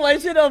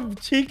compilation of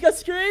Chica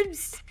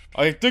screams?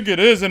 I think it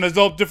is, and it's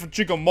all different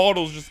Chica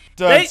models just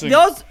dancing.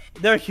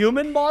 They're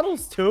human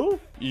models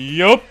too?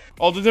 Yup.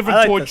 All the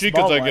different toy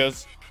Chicas, I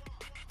guess.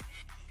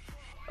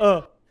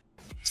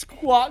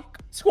 Squawk,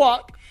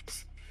 squawk,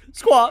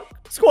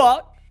 squawk,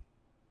 squawk.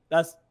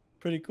 That's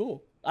pretty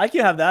cool. I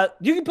can have that.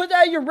 You can put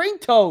that in your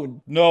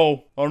ringtone.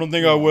 No, I don't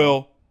think I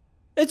will.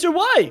 It's your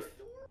wife.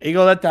 Are you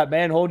gonna let that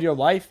man hold your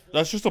wife?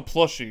 That's just a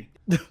plushie.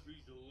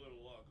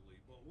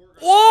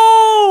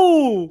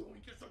 Whoa!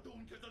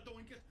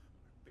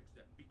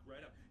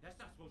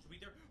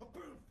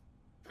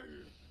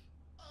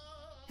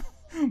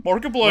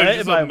 Markiplier what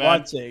is am I a man.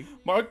 watching?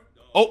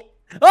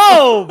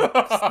 Oh!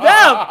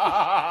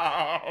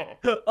 Snap!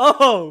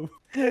 Oh!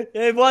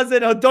 It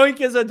wasn't a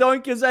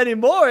doinkus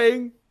anymore.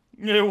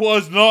 It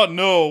was not,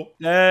 no.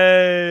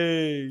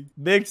 Hey!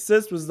 Big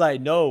Sis was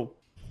like, no.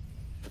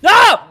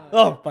 No!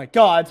 Oh my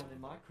god.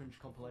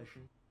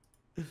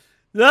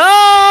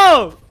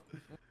 No!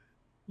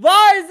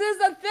 Why is this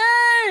a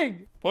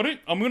thing? Buddy,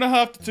 I'm gonna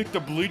have to take the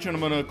bleach and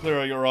I'm gonna clear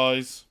out your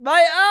eyes.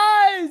 My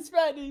eyes,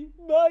 Freddy!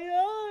 My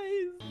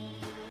eyes!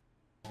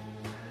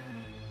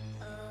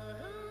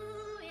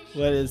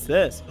 What is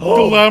this?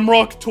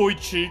 Glamrock Toy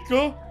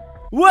Chica?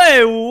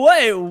 Wait,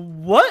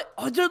 what?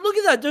 Oh, dude, look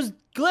at that. There's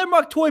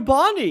Glamrock Toy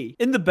Bonnie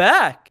in the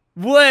back.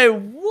 Wait,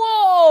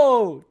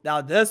 whoa!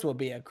 Now this will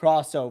be a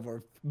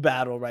crossover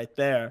battle right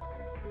there.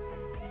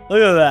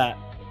 Look at that.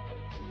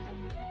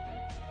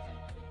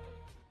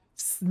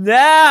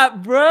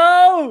 Snap,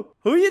 bro!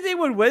 Who do you think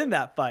would win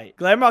that fight?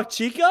 Glamrock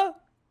Chica?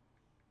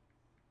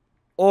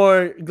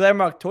 Or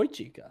Glamrock Toy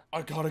Chica?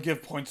 I gotta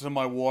give points to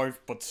my wife,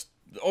 but...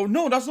 Oh,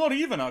 no, that's not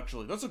even,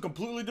 actually. That's a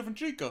completely different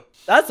Chica.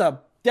 That's a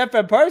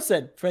different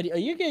person. Freddy, are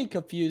you getting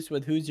confused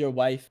with who's your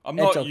wife? I'm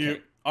not you.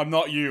 I'm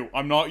not you.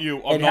 I'm not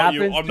you. I'm it not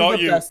you. happens I'm to not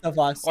the you. best of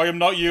us. I am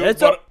not you.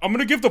 But I'm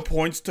gonna give the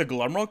points to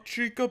Glamrock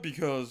Chica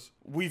because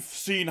we've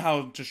seen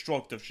how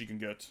destructive she can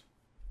get.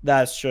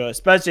 That's true,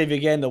 especially if you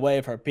get in the way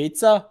of her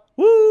pizza.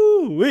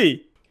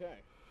 Woo-wee. Okay.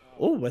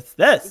 Oh, what's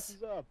this? This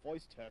is a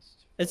voice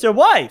test. It's your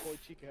wife.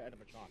 Chica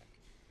animatronic.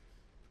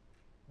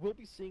 We'll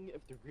be seeing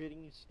if the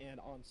greetings and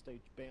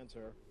on-stage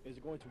banter is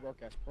going to work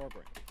as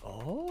programmed.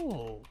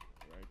 Oh.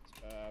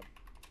 Right.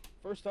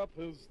 First up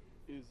is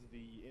is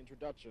the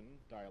introduction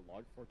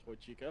dialogue for Toy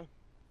Chica.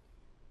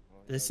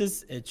 This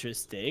is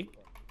interesting.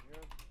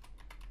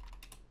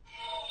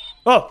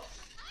 Oh!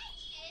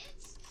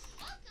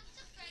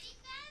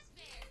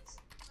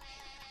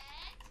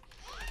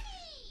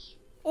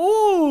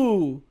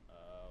 Ooh!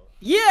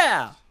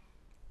 Yeah!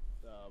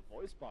 The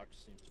voice box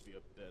seems to be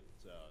a bit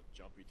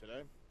jumpy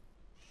today.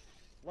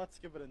 Let's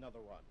give it another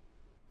run.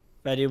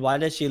 Freddy, why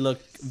does she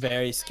look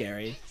very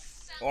scary?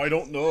 I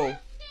don't know.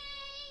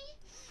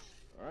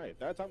 Alright,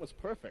 that time was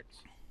perfect.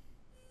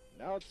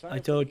 Now it's time I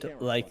for the don't camera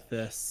like play.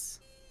 this.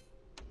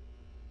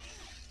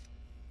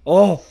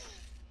 Oh!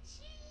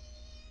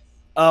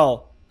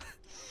 Oh.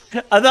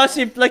 I thought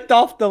she flicked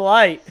off the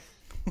light.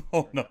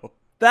 Oh no.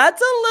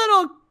 That's a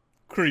little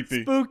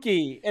creepy,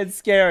 spooky, and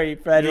scary,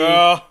 Freddy.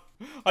 Yeah.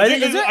 I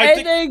think is this, there I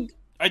anything?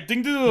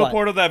 think this is a What?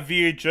 part of that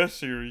VHS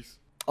series.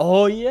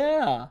 Oh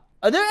yeah.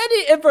 Are there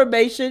any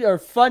information or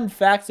fun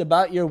facts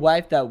about your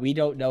wife that we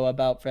don't know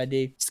about,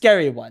 Freddy?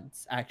 Scary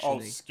ones, Oh,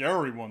 actually.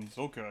 scary ones.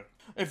 Okay.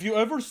 If you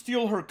ever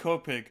steal her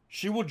cupcake,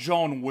 she will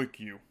John Wick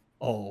you.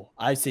 Oh,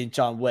 I've seen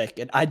John Wick,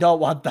 and I don't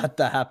want that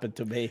to happen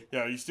to me.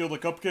 Yeah, you steal the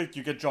cupcake,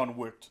 you get John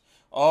Wicked.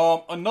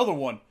 Another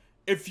one.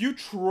 If you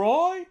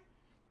try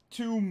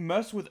to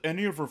mess with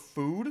any of her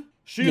food,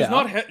 she is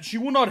not. She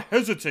will not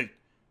hesitate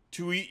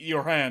to eat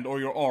your hand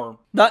or your arm.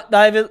 Not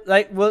even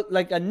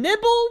like a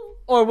nibble,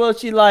 or will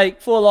she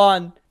like full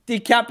on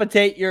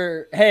decapitate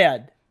your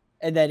hand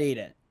and then eat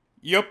it?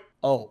 Yep.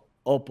 Oh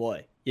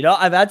boy. You know,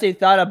 I've actually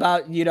thought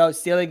about, you know,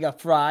 stealing a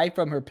fry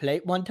from her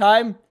plate one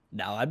time.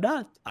 Now I'm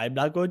not. I'm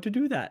not going to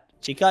do that.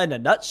 Chica in a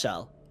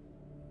nutshell.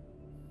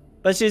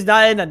 But she's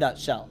not in a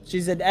nutshell.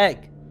 She's an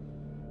egg.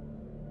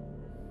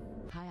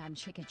 Hi, I'm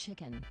Chica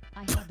Chicken.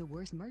 I have the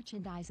worst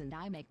merchandise and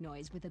I make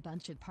noise with a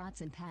bunch of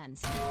pots and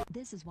pans.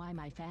 This is why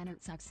my fan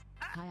art sucks.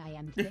 Hi, I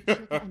am Thick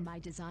Chica and my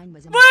design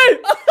was a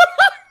Wait!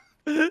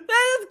 They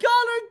just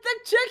called her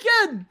Thick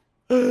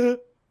Chicken!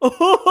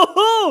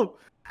 Oh!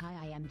 Hi,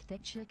 I am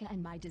Thick Chica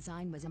and my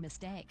design was a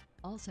mistake.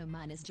 Also,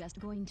 mine is just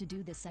going to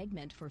do the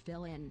segment for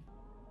fill-in.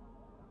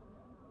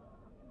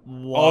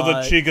 All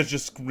the Chica's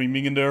just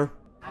screaming in there.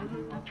 I'm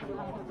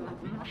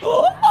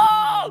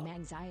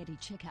Anxiety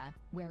Chica.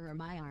 Where are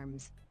my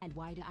arms? And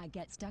why do I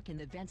get stuck in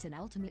the vents in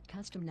Ultimate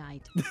Custom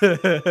Night?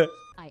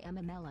 I am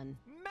a melon.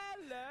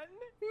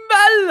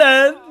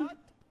 Melon!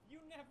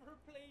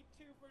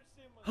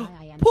 Hi,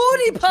 I am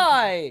Pootie Chica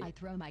pie! Chica. I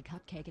throw my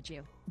cupcake at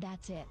you.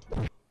 That's it.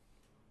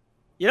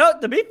 You know,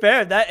 to be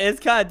fair, that is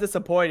kind of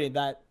disappointing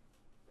that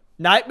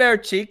Nightmare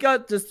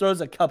Chica just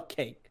throws a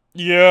cupcake.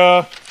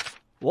 Yeah.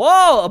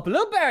 Whoa, a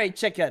blueberry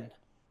chicken.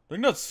 I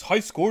think that's high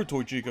score,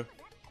 Toy Chica.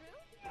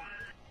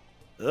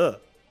 Ugh.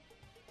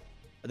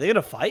 Are they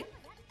gonna fight?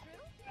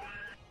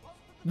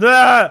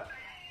 Nah.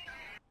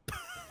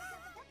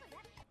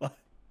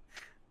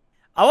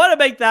 I want to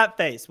make that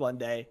face one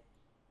day.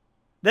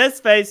 This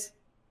face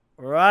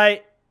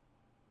right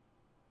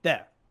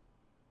there.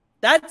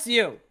 That's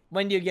you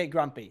when you get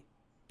grumpy.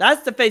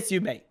 That's the face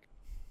you make.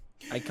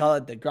 I call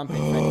it the grumpy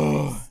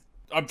face.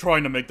 I'm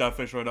trying to make that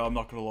face right now, I'm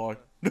not gonna lie.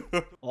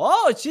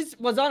 Oh, she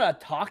was on a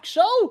talk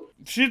show?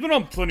 She's been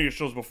on plenty of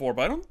shows before,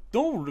 but I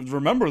don't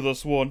remember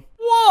this one.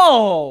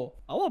 Whoa!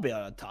 I won't be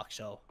on a talk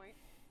show.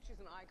 She's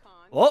an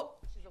icon. Oh.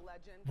 She's a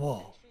legend.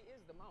 Whoa. She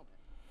is the moment.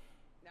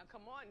 Now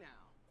come on now.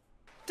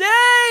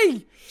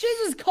 Dang! She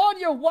just called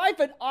your wife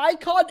an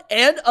icon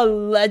and a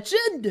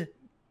legend?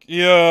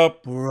 Yeah.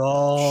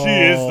 Bro. She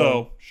is,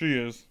 though. She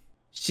is.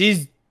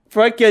 She's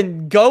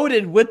freaking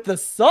goated with the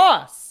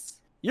sauce.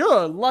 You're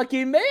a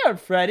lucky man,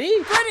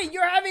 Freddy. Freddy,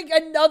 you're having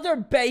another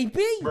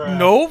baby?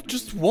 No,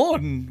 just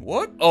one.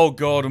 What? Oh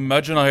god,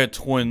 imagine I had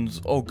twins.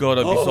 Oh god,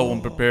 I'd be so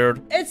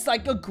unprepared. It's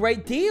like a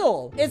great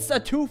deal. It's a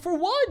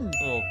 2-for-1.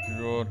 Oh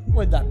god.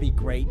 Wouldn't that be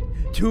great?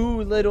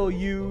 2 little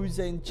yous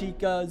and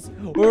Chicas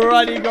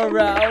running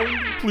around.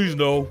 Please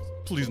no.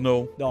 Please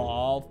no.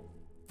 Oh,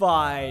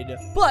 fine.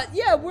 But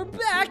yeah, we're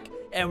back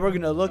and we're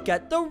gonna look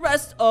at the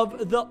rest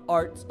of the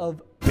arts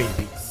of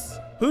babies.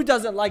 Who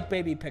doesn't like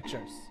baby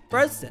pictures? For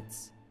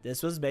instance,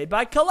 this was made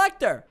by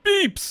Collector.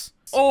 Beeps!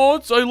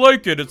 Oh, I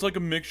like it. It's like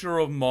a mixture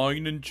of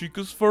mine and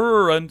Chica's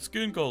fur and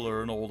skin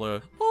color and all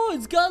that. Oh,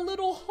 it's got a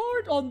little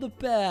heart on the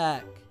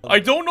back. I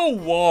don't know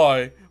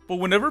why, but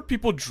whenever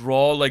people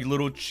draw like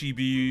little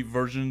chibi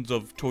versions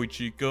of Toy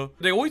Chica,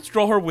 they always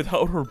draw her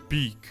without her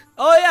beak.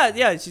 Oh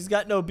yeah, she's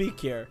got no beak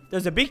here.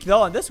 There's a beak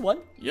though on this one.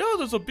 Yeah,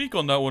 there's a beak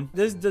on that one.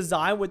 This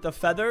design with the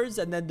feathers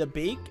and then the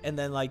beak and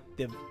then like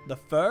the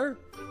fur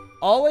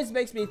always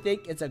makes me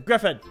think it's a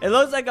griffin. It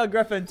looks like a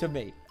griffin to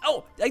me.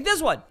 Oh, like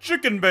this one.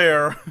 Chicken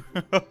bear.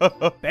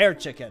 Bear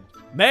chicken.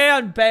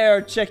 Man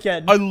bear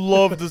chicken. I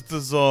love this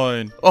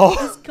design. Oh.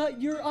 It's got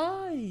your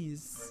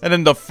eyes. And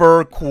then the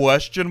fur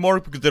question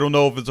mark because they don't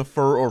know if it's a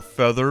fur or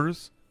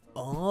feathers.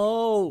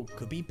 Oh,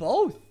 could be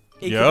both. It could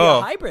be Yeah.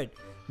 a hybrid.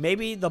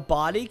 Maybe the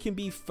body can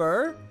be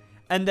fur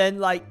and then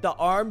like the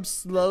arms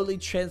slowly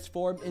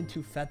transform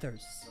into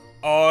feathers.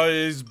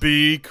 Eyes,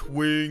 beak,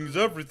 wings,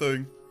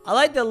 everything. I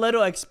like the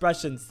little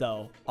expressions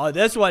though. On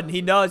this one,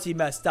 he knows he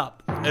messed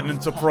up. And then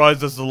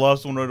surprised that's the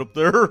last one right up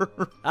there.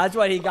 That's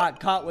why he got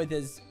caught with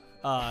his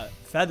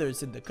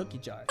feathers in the cookie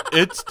jar.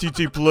 It's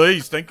TT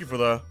Plays. Thank you for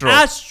that.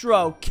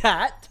 Astro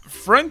Cat.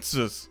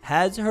 Francis.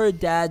 Has her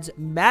dad's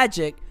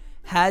magic.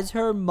 Has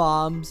her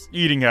mom's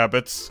eating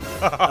habits.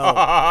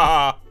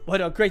 Oh.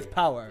 What a great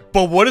power.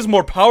 But what is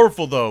more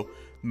powerful though?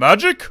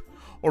 Magic?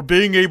 Or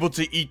being able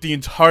to eat the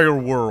entire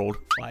world?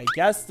 Well, I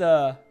guess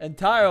the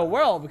entire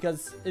world,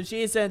 because if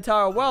she eats the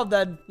entire world,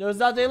 then there's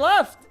nothing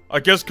left.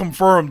 I guess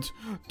confirmed.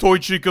 Toy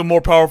Chica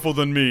more powerful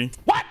than me.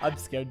 What? I'm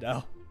scared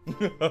now.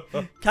 Kind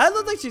of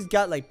looks like she's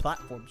got like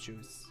platform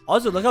shoes.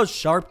 Also, look how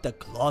sharp the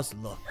claws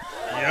look.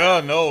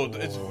 Yeah, no,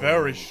 it's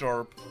very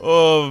sharp.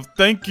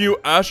 Thank you,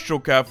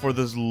 AstroCat, for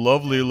this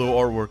lovely little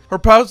artwork. Her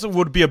past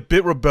would be a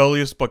bit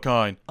rebellious but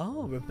kind.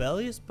 Oh,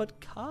 rebellious but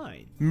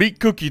kind. Meet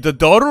Cookie, the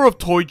daughter of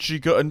Toy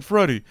Chica and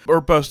Freddy.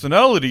 Her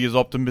personality is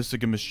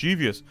optimistic and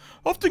mischievous,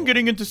 often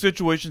getting into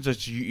situations that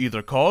she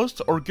either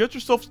caused or gets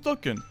herself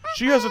stuck in.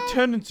 She has a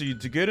tendency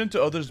to get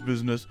into others'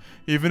 business,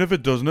 even if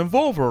it doesn't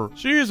involve her.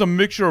 She is a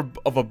mixture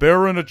of a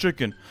bear and a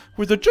chicken,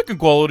 with the chicken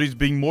qualities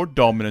being more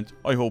dominant.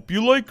 I hope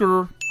you like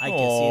her. I can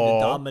see the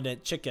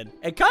dominant chicken.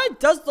 It kind of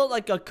does look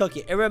like a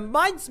cookie. It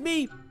reminds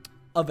me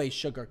of a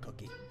sugar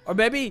cookie. Or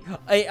maybe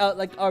a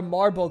like our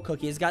marble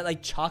cookie. It's got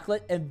like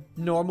chocolate and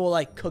normal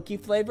like cookie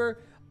flavor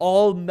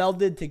all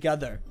melded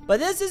together.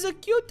 But this is a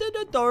cute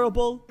and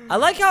adorable. I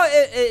like how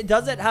it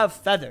doesn't have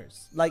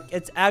feathers. Like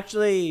it's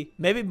actually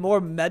maybe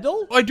more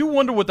metal. I do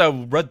wonder what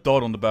that red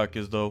dot on the back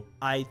is though.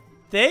 I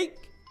think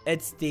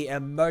it's the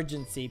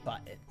emergency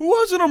button. Who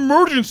has an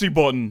emergency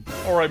button?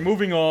 All right,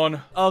 moving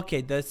on.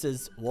 Okay, this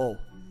is... Whoa.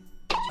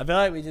 I feel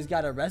like we just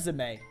got a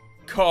resume.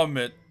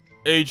 Comment.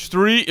 Age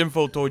 3,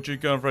 info Toy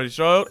Chica and Freddy's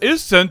child,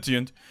 is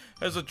sentient,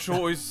 has a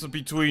choice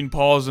between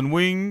paws and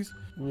wings.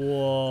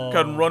 Whoa.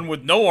 Can run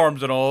with no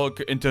arms at all,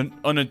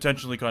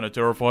 unintentionally kind of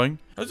terrifying.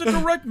 Has a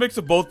direct mix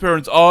of both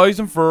parents' eyes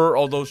and fur,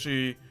 although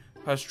she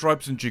has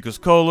stripes in Chica's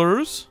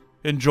colors.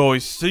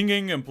 Enjoys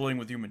singing and playing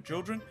with human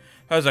children.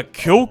 Has a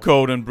kill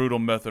code and brutal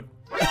method.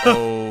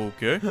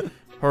 Okay.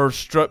 Her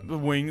strap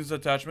wings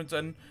attachments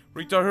and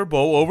retire her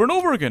bow over and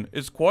over again.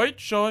 Is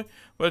quite shy,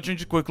 but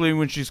changes quickly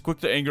when she's quick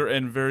to anger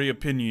and very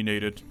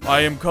opinionated.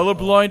 I am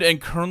colorblind and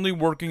currently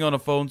working on a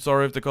phone.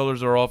 Sorry if the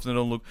colors are off and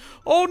don't look.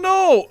 Oh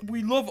no!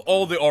 We love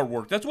all the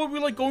artwork. That's why we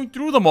like going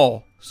through them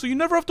all. So you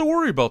never have to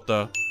worry about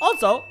that.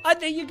 Also, I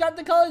think you got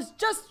the colors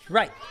just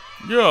right.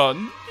 Yeah,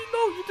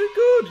 no, you did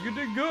good. You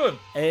did good.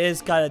 It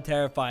is kind of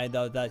terrifying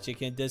though that she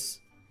can just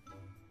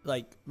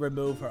like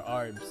remove her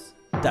arms.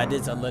 That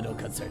is a little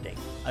concerning.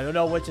 I don't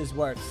know which is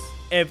worse.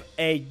 If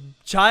a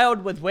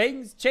child with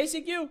wings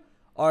chasing you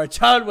or a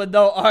child with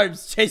no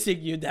arms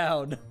chasing you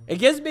down. It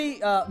gives me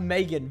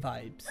Megan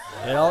vibes.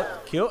 You know,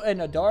 cute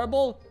and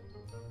adorable.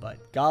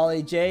 But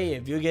golly Jay,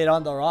 if you get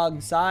on the wrong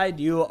side,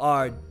 you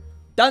are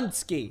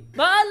Dunsky.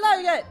 But I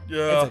like it.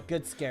 Yeah. It's a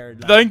good scare.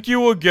 Thank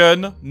you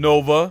again,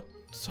 Nova.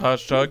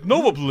 Hashtag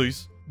Nova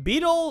Police.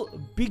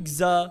 Beetle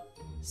Bigza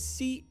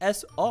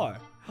CSR.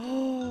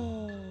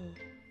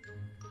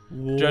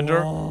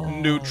 Gender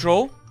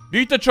neutral.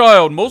 Beat the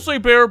child, mostly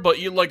bear, but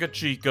eat like a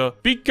chica.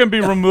 Beak can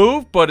be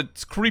removed, but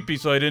it's creepy,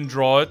 so I didn't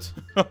draw it.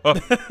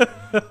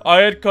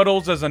 I had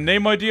Cuddles as a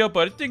name idea,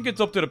 but I think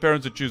it's up to the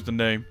parents to choose the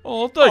name.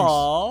 Oh, thanks.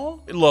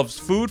 Aww. It loves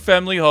food,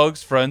 family,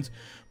 hugs, friends.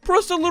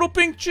 Press the little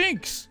pink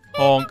cheeks.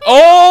 Honk.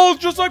 Oh,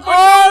 just like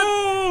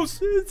my nose!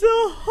 It's a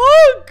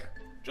hug!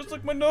 Just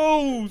like my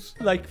nose.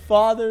 Like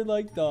father,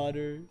 like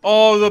daughter.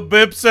 Oh, the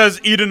bib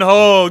says eat and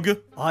hug.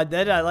 Oh,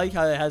 then I like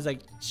how it has like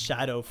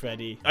Shadow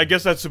Freddy. I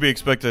guess that's to be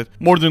expected.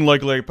 More than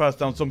likely, I passed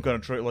down some kind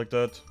of trait like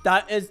that.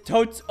 That is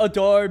totes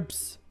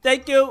adorbs.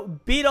 Thank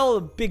you,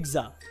 Beetle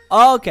Bigza.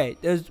 Oh, okay,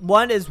 there's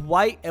one is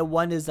white and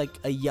one is like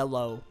a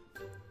yellow,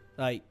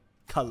 like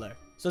color.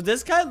 So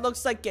this kind of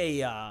looks like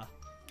a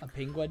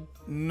penguin.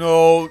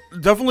 No,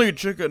 definitely a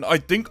chicken. I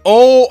think.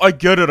 Oh, I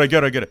get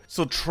it.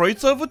 So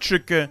traits of a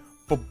chicken.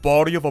 The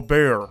body of a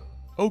bear.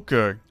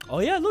 Okay. Oh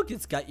yeah, look,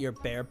 it's got your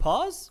bear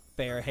paws,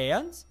 bear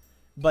hands,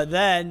 but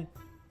then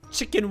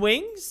chicken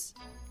wings,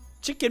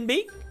 chicken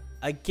beak,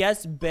 I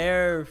guess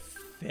bear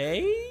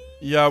face?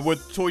 Yeah,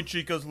 with Toy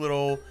Chica's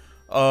little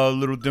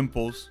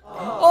dimples.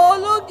 Oh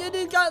look, and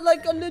it got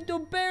like a little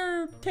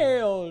bear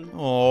tail.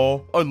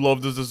 Oh, I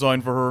love this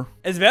design for her.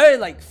 It's very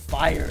like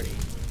fiery.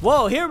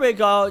 Whoa, here we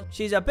go.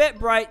 She's a bit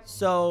bright,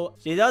 so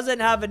she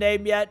doesn't have a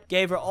name yet.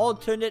 Gave her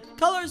alternate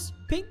colors,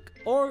 pink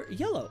or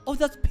yellow. Oh,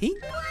 that's pink?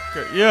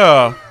 Okay,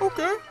 yeah.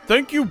 Okay.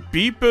 Thank you,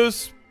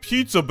 Beepus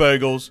Pizza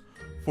Bagels,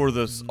 for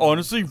this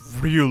honestly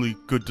really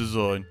good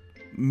design.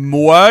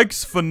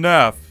 Mwags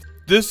FNAF.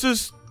 This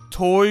is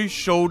Toy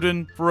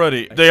Shodan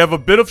Freddy. They have a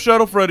bit of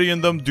Shadow Freddy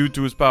in them due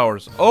to his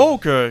powers.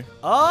 Okay.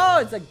 Oh,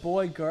 it's like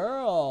boy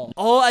girl.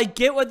 Oh, I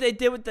get what they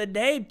did with the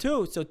name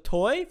too. So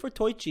Toy for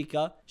Toy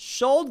Chica.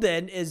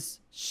 Shodan is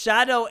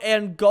Shadow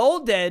and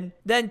Golden.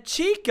 Then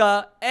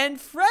Chica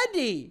and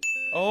Freddy.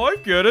 Oh, I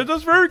get it.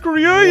 That's very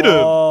creative.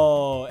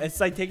 Oh, it's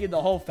like taking the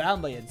whole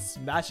family and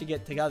smashing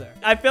it together.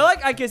 I feel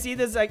like I can see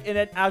this like in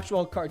an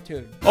actual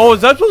cartoon. Oh,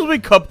 is that supposed to be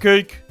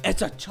cupcake?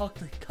 It's a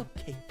chocolate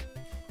cupcake.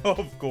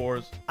 Of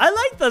course. I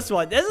like this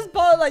one. This is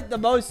probably like the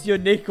most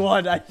unique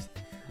one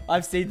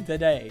I've seen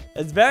today.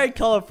 It's very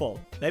colorful.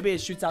 Maybe it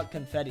shoots out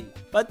confetti.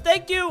 But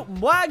thank you,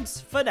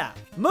 Mwags FNAF.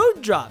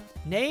 Moondrop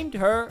named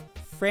her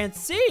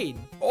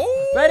Francine.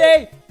 Oh,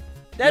 Freddy,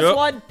 this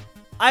one.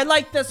 I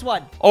like this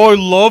one. Oh, I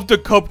love the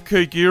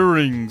cupcake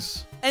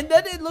earrings. And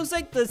then it looks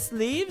like the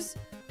sleeves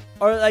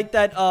are like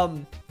that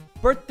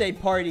birthday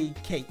party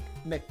cake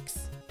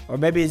mix. Or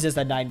maybe it's just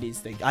a 90s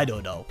thing. I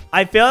don't know.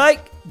 I feel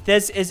like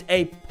this is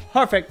a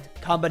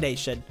perfect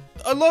combination.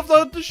 I love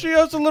that she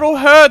has a little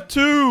hat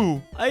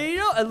too. You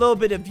know, a little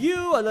bit of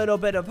you, a little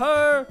bit of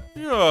her.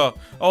 Yeah.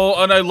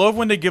 Oh, and I love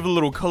when they give a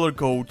little color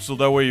code. So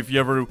that way if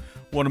you ever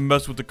want to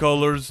mess with the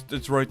colors,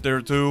 it's right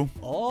there too.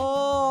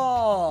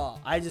 Oh,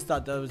 I just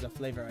thought that was a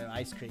flavor of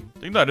ice cream. I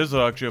think that is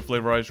actually a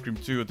flavor of ice cream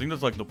too. I think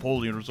that's like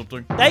Napoleon or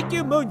something. Thank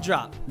you,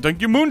 Moondrop.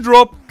 Thank you,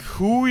 Moondrop.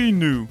 Who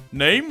knew?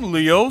 Name,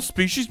 Leo.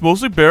 Species,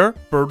 mostly bear.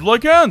 Bird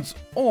like hands.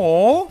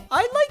 Aww.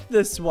 I like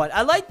this one.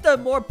 I like the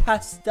more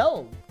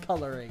pastel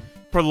coloring.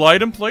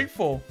 Polite and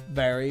playful.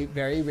 Very,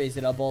 very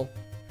reasonable.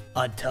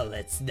 Until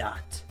it's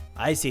not.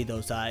 I see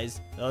those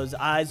eyes. Those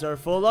eyes are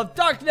full of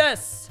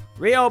darkness.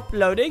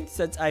 Re-uploading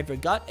since I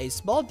forgot a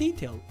small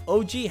detail.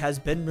 OG has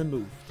been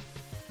removed.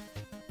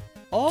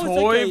 Oh,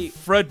 Toy it's like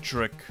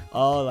Frederick.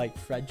 Oh, like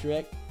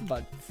Frederick,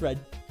 but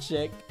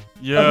Fred-chick.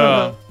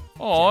 Yeah.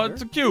 Oh,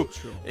 it's cute.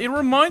 It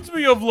reminds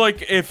me of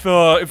like if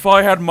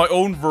I had my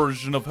own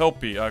version of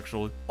Helpy,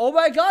 actually. Oh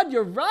my god,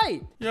 you're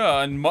right.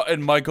 Yeah,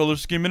 and my color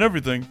scheme and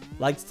everything.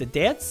 Likes to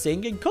dance,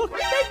 sing, and cook.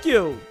 Thank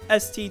you,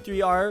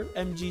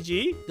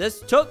 ST3RMGG.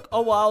 This took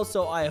a while,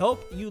 so I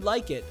hope you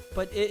like it,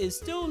 but it is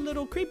still a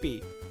little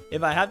creepy,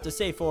 if I have to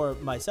say for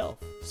myself.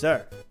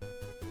 Sir,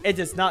 it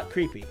is not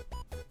creepy.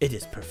 It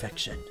is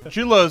perfection.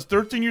 Sheila is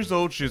 13 years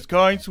old. She is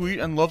kind, sweet,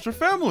 and loves her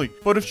family.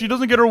 But if she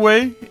doesn't get her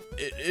way,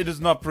 it is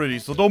not pretty,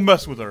 so don't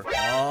mess with her.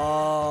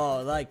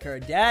 Oh, like her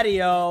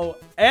daddy-o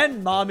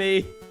and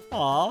mommy.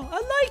 Aw, I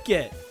like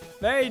it.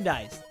 Very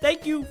nice.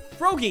 Thank you,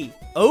 Froggy.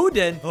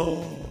 Odin.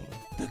 Oh,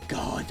 the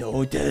god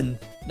Odin.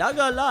 Not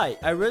gonna lie,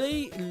 I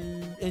really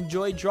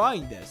enjoy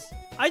drawing this.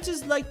 I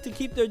just like to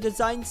keep their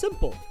design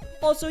simple.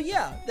 Also,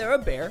 yeah, they're a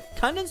bear.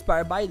 Kind of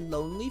inspired by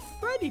Lonely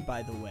Freddy,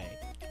 by the way.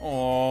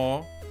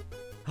 Aww.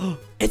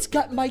 It's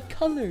got my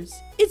colors.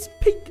 It's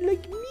pink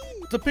like me.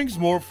 The pink's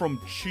more from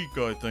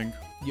Chica, I think.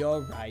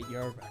 You're right,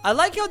 you're right. I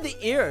like how the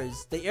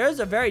ears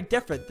are very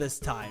different this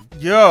time.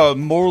 Yeah,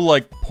 more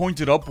like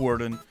pointed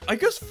upward, and I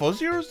guess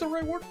fuzzier is the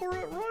right word for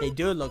it, right? They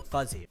do look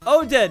fuzzy.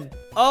 Odin.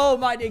 Oh,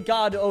 mighty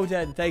god,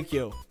 Odin. Thank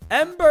you.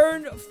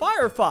 Embern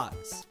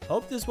Firefox.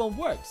 Hope this one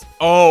works.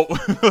 Oh.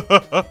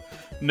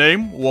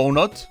 Name,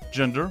 Walnut.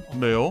 Gender,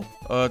 male.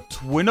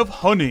 Twin of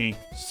Honey.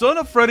 Son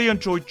of Freddy and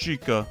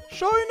Chica.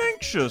 Shy and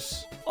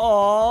anxious.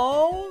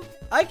 Oh,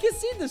 I can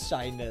see the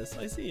shyness.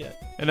 I see it.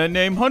 And then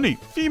name Honey,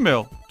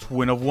 female.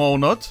 Twin of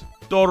Walnut.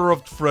 Daughter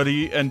of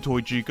Freddy and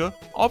Chica.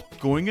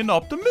 Outgoing and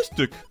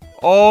optimistic.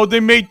 Oh, they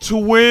made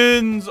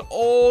twins.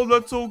 Oh,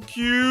 that's so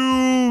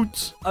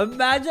cute.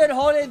 Imagine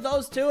holding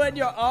those two in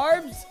your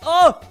arms.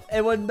 Oh,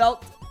 it would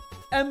melt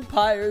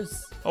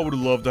empires. I would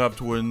love to have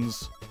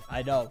twins.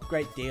 I know.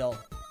 Great deal.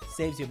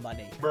 Saves you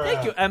money. Bruh.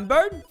 Thank you,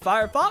 Embern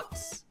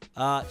Firefox.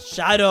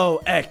 Shadow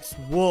X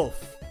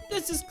Wolf.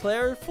 This is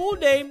Claire's full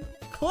name,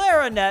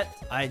 Clarinet.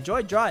 I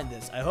enjoyed drawing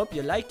this. I hope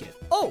you like it.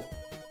 Oh,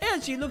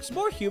 and she looks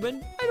more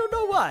human. I don't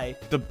know why.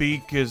 The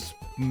beak is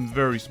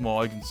very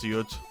small. I can see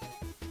it.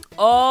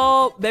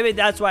 Oh, maybe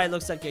that's why it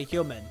looks like a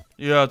human.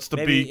 Yeah, it's the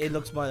maybe beak. It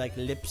looks more like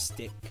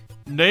lipstick.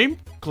 Name,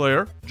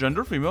 Claire.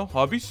 Gender, female.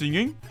 Hobby,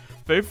 singing.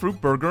 Fave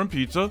fruit, burger, and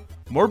pizza.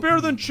 More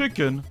bear than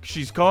chicken.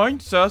 She's kind,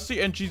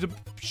 sassy, and she's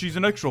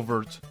an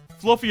extrovert.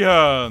 Fluffy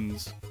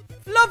hands.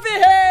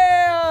 Fluffy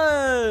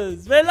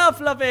hands! We love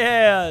fluffy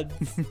hands.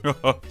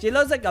 She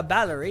looks like a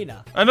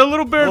ballerina. And a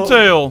little bear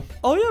tail.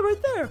 Oh, yeah,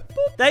 right there.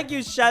 Boop. Thank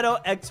you, Shadow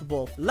X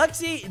Wolf.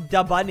 Lexi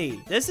the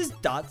Bunny. This is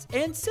Dots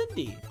and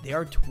Cindy. They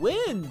are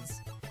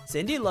twins.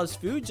 Cindy loves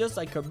food just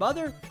like her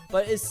mother,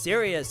 but is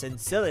serious and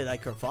silly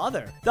like her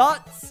father.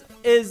 Dots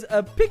is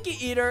a picky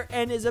eater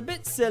and is a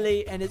bit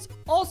silly and is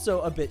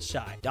also a bit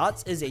shy.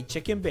 Dots is a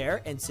chicken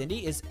bear and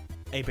Cindy is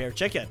a bear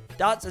chicken.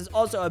 Dots is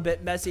also a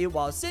bit messy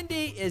while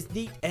Cindy is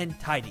neat and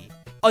tidy.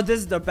 Oh, this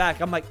is their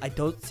back. I'm like, I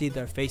don't see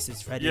their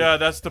faces, Freddy. Yeah,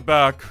 that's the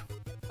back.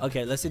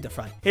 Okay, let's see the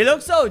front. He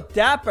looks so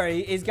dapper.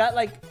 He's got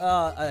like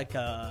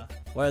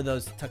what are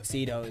those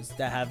tuxedos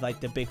that have like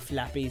the big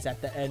flappies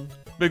at the end?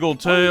 Big old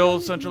tail,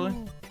 essentially.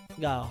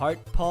 Got a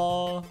heart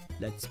paw.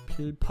 Let's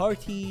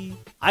party.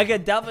 I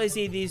could definitely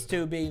see these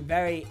two being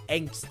very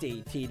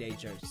angsty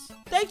teenagers.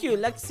 Thank you,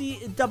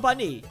 Lexi the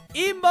Bunny.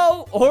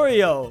 Emo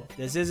Oreo.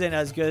 This isn't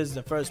as good as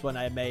the first one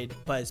I made,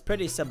 but it's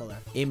pretty similar.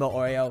 Emo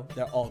Oreo,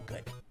 they're all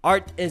good.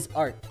 Art is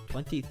art.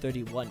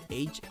 2031,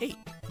 age 8.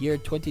 Year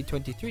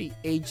 2023,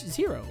 age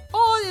 0.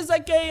 Oh, one is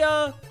like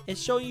a,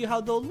 it's showing you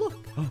how they'll look.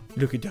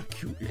 Look at that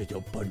cute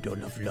little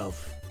bundle of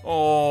love.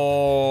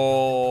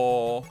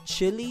 Oh.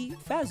 Chili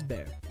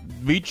Fazbear.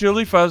 Meet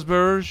Chili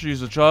Fazbear.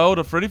 She's a child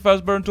of Freddy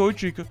Fazbear and Toy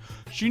Chica.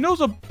 She knows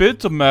a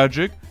bit of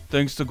magic,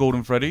 thanks to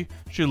Golden Freddy.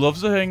 She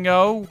loves to hang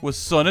out with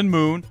Sun and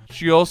Moon.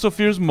 She also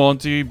fears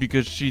Monty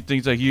because she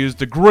thinks that he is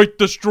the Great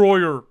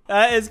Destroyer.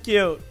 That is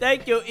cute.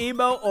 Thank you,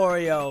 Emo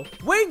Oreo.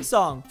 Wing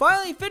Song,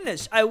 finally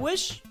finished. I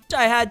wish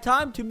I had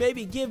time to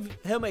maybe give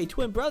him a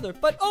twin brother,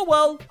 but oh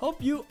well.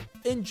 Hope you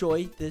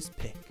enjoy this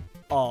pic.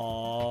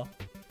 Aww.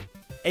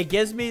 It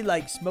gives me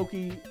like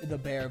Smokey the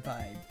Bear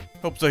vibe.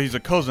 Hope that he's a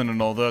cousin and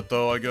all that,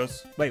 though, I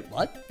guess. Wait,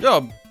 what?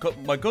 Yeah,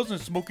 my cousin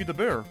is Smokey the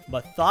Bear.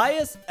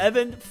 Matthias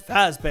Evan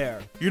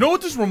Fazbear. You know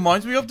what this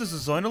reminds me of, this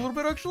design a little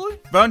bit, actually?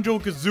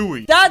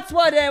 Banjo-Kazooie. That's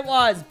what it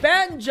was.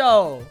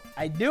 Banjo.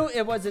 I knew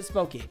it wasn't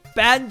Smokey.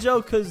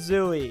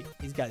 Banjo-Kazooie.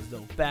 He's got his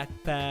little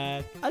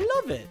backpack. I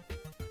love it.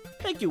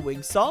 Thank you,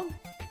 Wing Song.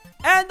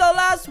 And the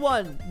last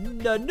one,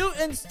 the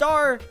Newton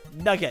Star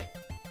Nugget.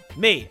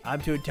 Me, I'm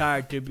too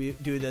tired to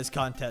do this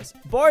contest.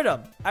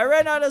 Boredom. I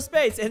ran out of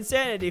space.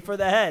 Insanity for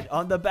the head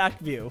on the back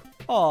view.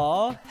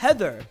 Aw,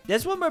 Heather.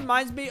 This one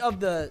reminds me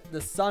of the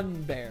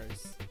sun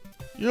bears.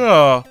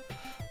 Yeah,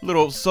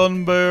 little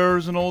sun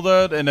bears and all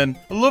that. And then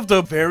I love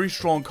the very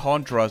strong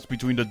contrast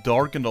between the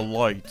dark and the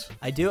light.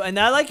 I do, and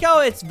I like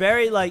how it's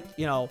very like,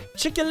 you know,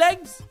 chicken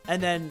legs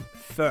and then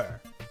fur.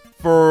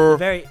 Fur.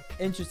 Very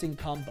interesting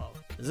combo.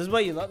 Is this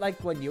what you look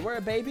like when you were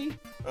a baby?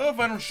 If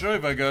I don't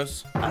shave, I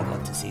guess. I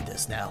want to see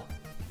this now.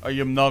 I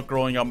am not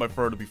growing out my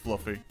fur to be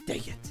fluffy. Dang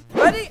it.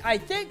 Ready? I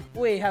think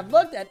we have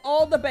looked at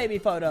all the baby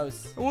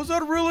photos. Was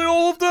that really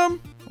all of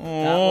them?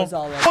 Aww. That was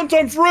all of them.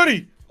 Funtime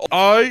Freddy!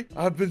 I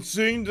have been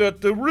seeing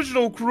that the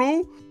original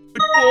crew,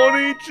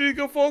 Bonnie,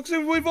 Chica, Foxy,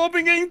 we've all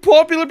been getting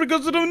popular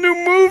because of the new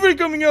movie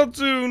coming out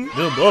soon.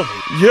 New movie?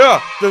 Yeah,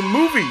 the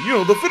movie. You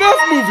know, the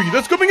FNAF movie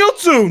that's coming out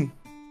soon.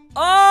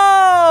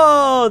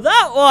 Oh,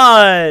 that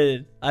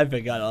one! I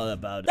forgot all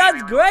about it.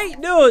 That's great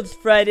news,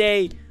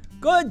 Freddy.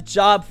 Good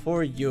job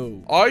for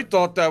you. I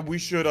thought that we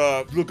should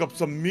look up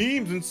some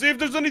memes and see if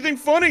there's anything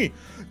funny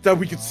that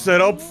we could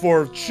set up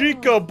for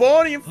Chica,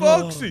 Bonnie, and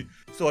Foxy.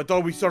 So I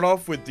thought we'd start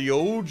off with the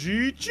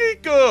OG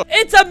Chica.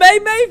 It's a May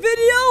May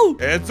video.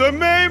 It's a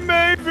May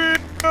May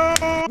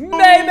video.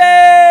 May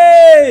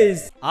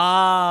Mays.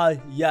 Ah,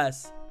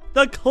 yes.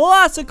 The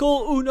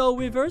classical Uno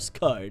reverse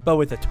card, but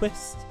with a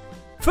twist.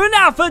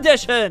 FNAF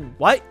edition!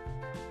 What?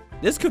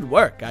 This could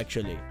work,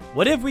 actually.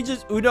 What if we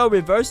just Uno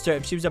reversed her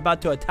if she was about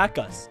to attack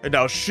us? And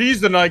now she's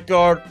the night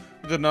guard.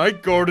 The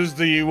night guard is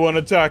the one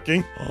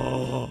attacking.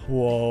 Oh,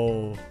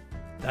 whoa.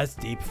 That's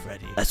deep,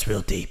 Freddy. That's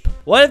real deep.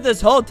 What if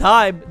this whole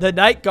time, the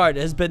night guard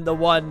has been the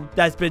one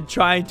that's been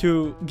trying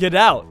to get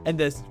out, and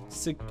this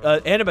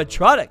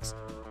animatronics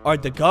are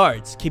the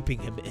guards keeping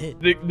him in?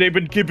 They've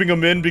been keeping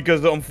him in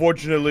because,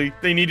 unfortunately,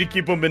 they need to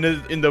keep him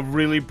in the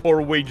really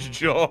poor wage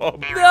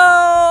job.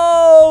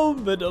 No!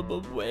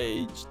 Minimum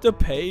wage. The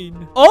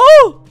pain.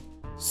 Oh!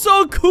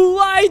 So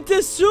kawaii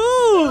desu!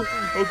 Oh,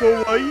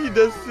 kawaii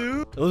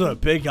desu. Those are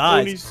big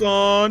eyes.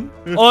 Oni-san.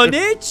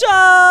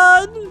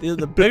 Oni-chan!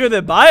 They're bigger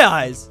than my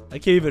eyes. I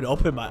can't even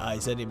open my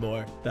eyes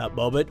anymore. That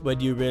moment when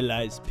you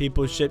realize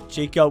people ship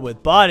Chica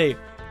with Bonnie.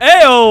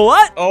 Ayo,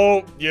 what?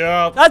 Oh,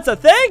 yeah. That's a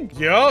thing?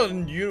 Yeah,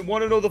 and you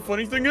want to know the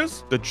funny thing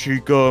is? The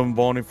Chica and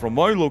Bonnie from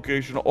my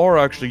location are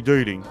actually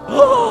dating.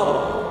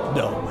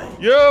 No way.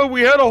 Yeah,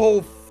 we had a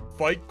whole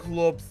fight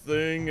club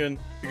thing, and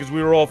because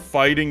we were all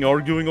fighting,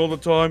 arguing all the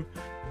time.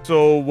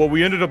 So what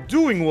we ended up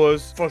doing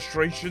was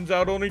frustrations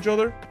out on each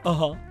other.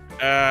 Uh-huh.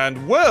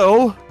 And,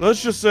 well,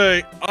 let's just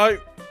say, I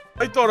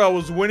thought I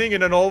was winning,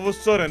 and then all of a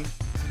sudden,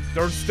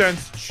 there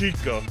stands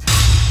Chica.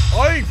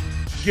 I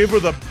give her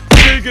the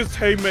biggest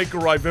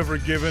haymaker I've ever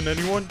given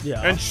anyone.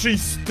 Yeah. And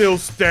she's still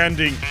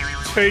standing,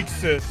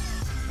 takes it,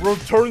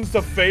 returns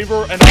the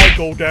favor, and I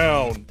go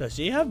down. Does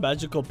she have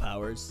magical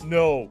powers?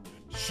 No,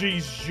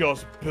 she's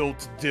just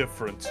built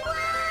different.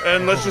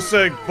 And let's just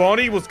say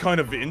Bonnie was kind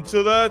of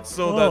into that,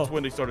 so that's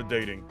when they started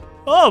dating.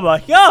 Oh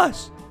my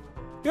gosh!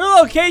 Your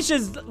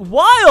location's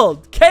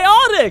wild,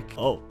 chaotic.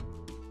 Oh.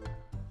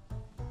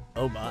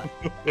 Oh my.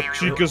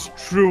 Chica's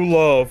true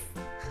love,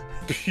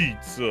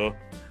 pizza.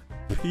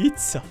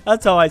 Pizza.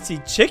 That's how I see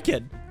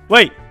chicken.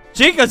 Wait,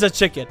 Chica's a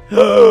chicken.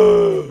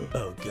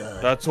 Oh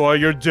god. That's why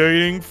you're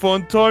dating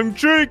Funtime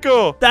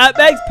Chica. That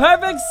makes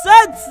perfect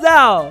sense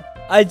now.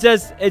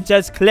 It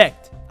just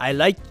clicked. I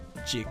like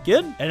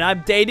chicken, and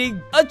I'm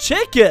dating a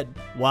chicken.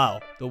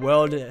 Wow, the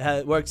world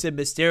works in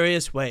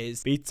mysterious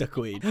ways. Pizza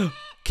queen.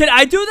 Can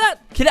I do that?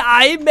 Can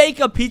I make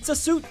a pizza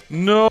suit?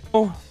 No.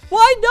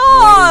 Why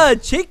not?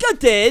 No. Chica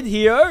did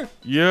here.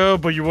 Yeah,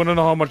 but you want to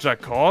know how much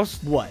that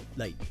cost? What,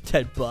 like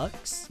 10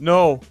 bucks?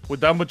 No,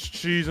 with that much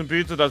cheese and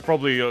pizza, that's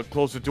probably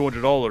close to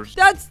 $200.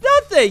 That's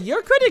nothing.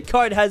 Your credit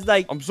card has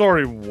like... I'm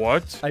sorry,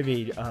 what? I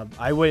mean,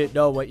 I wouldn't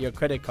know what your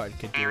credit card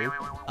could do.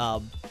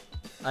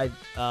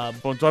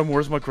 Funtime,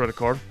 where's my credit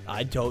card?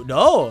 I don't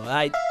know.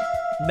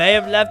 May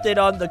have left it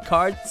on the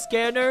card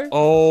scanner.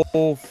 Oh,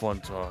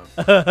 Funtime.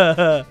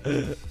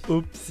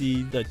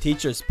 Oopsie. The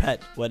teacher's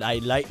pet when I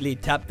lightly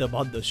tapped them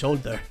on the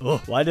shoulder.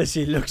 Oh, why does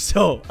she look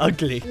so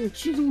ugly?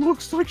 She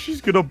looks like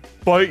she's gonna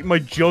bite my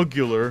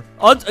jugular.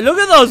 Oh, look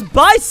at those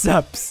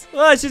biceps.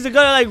 Oh, she's gonna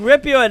like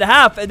rip you in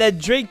half and then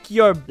drink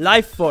your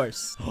life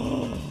force.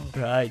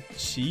 Right,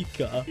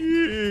 Chica.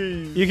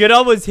 You can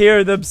almost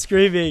hear them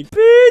screaming,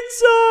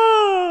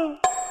 pizza!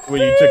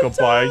 When you take a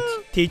bite.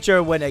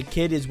 Teacher, when a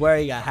kid is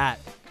wearing a hat.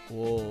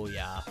 Oh,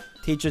 yeah.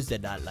 Teachers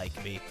did not like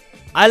me.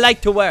 I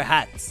like to wear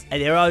hats.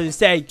 And they're always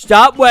saying,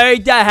 stop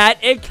wearing the hat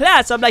in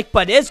class. I'm like,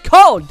 but it's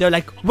cold. They're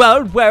like,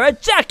 well, wear a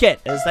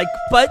jacket. And it's like,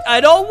 but I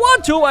don't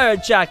want to wear a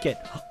jacket.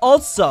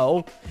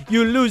 Also,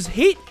 you lose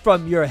heat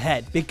from your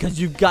head because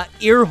you've got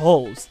ear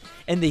holes.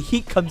 And the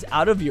heat comes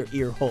out of your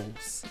ear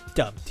holes.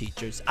 Dumb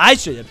teachers. I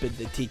should have been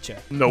the teacher.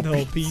 No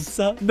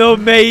pizza. No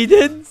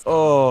maidens.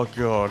 Oh,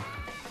 God.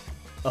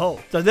 Oh,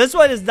 so this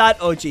one is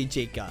not OG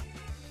Chica.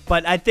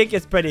 But I think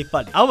it's pretty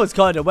funny. I was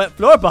calling it a wet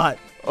floor bot.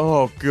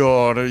 Oh,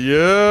 God.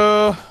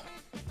 Yeah.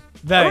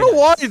 I don't know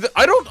why.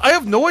 I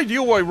have no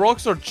idea why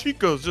Rockstar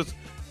Chica is just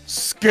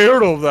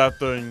scared of that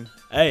thing.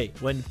 Hey,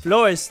 when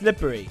floor is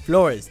slippery,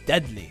 floor is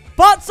deadly.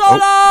 Bot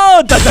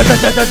solo!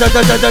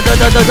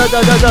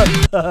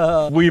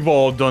 We've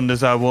all done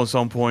this at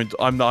some point.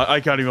 I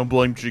can't even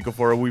blame Chica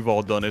for it. We've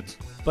all done it.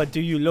 But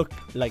do you look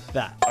like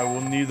that? I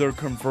will neither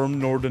confirm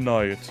nor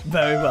deny it.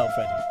 Very well,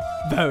 Freddy.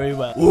 Very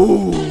well.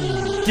 Ooh.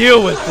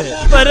 Deal with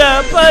it.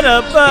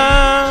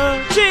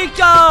 Ba-da-ba-da-ba.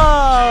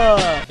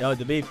 Chica! Yo,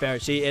 to be fair,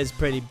 she is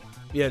pretty,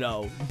 you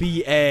know,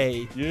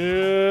 BA.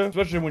 Yeah,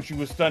 especially when she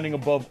was standing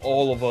above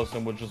all of us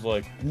and was just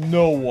like,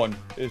 no one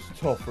is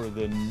tougher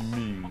than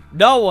me.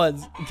 No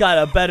one's got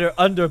a better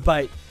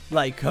underbite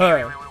like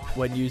her.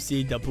 When you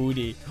see the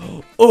booty.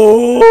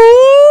 Oh!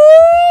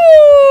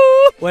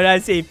 When I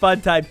see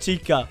Funtime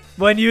Chica.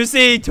 When you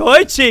see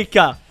Toy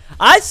Chica.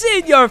 I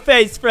seen your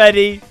face,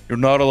 Freddy. You're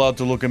not allowed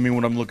to look at me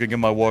when I'm looking at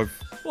my wife.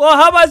 Well,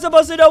 how am I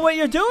supposed to know what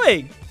you're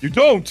doing? You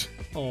don't.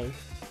 Oh.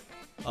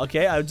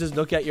 Okay, I'll just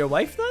look at your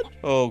wife then?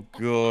 Oh,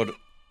 God.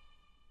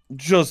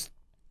 Just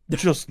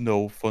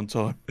no,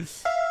 Funtime.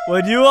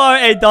 When you are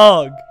a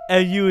dog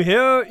and you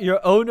hear your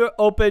owner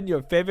open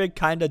your favorite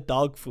kind of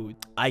dog food,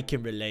 I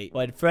can relate.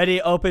 When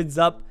Freddy opens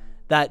up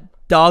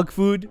that dog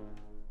food,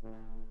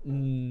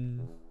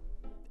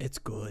 it's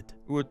good.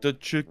 With the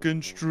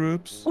chicken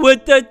strips?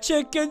 With the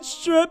chicken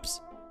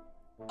strips?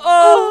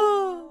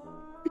 Oh!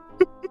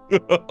 I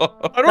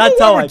don't know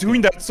why we're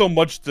doing that so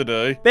much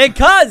today.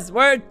 Because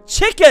we're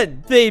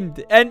chicken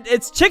themed and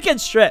it's chicken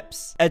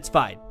strips. It's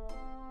fine.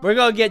 We're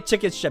gonna get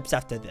chicken strips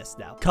after this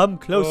now. Come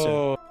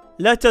closer.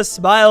 Let us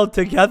smile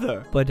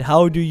together. But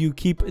how do you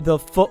keep the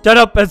Shut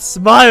up and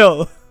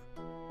smile.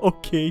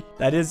 Okay.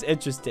 That is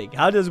interesting.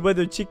 How does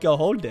Wither Chica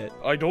hold it?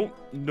 I don't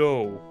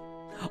know.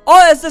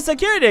 Oh, it's the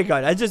security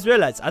guard. I just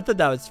realized. I thought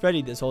that was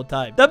Freddy this whole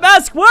time. The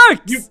mask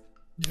works!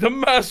 The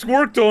mask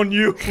worked on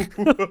you.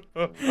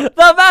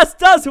 The mask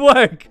does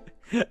work.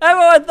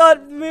 Everyone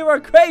thought we were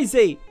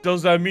crazy.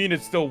 Does that mean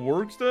it still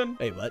works then?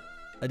 Wait, what?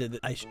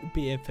 I should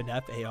be in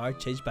FNAF AR.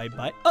 Changed my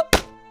mind. Oh.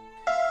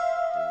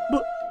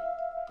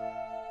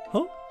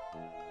 Huh?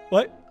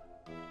 What?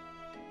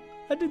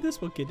 How did this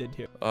one get in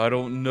here? I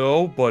don't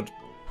know, but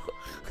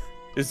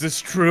is this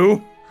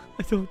true?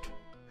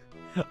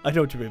 I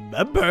don't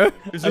remember.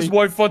 Is this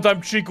why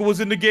Funtime Chica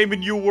was in the game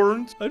and you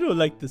weren't? I don't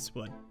like this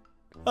one.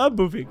 I'm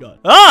moving on.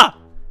 Ah!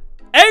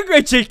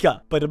 Angry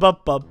Chica!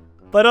 Ba-da-bum-bum.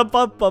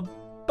 Ba-da-bum-bum.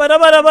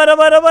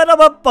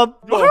 Ba-da-ba-da-ba-da-ba-da-bum-bum.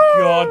 Oh,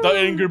 God, the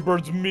Angry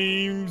Birds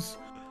memes.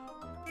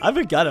 I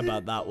forgot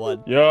about that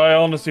one. Yeah, I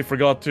honestly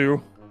forgot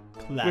too.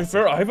 Classic. To be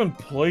fair, I haven't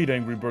played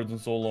Angry Birds in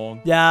so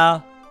long.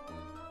 Yeah.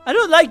 I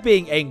don't like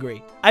being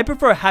angry. I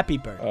prefer Happy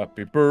Bird.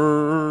 Happy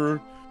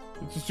Bird.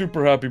 It's a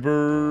super happy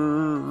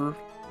bird.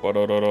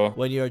 Ba-da-da-da.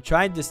 When you're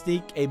trying to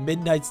sneak a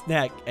midnight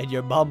snack and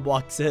your mom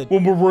walks in.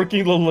 When we're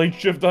working the late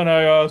shift and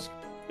I ask,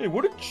 hey,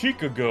 where did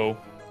Chica go?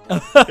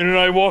 And then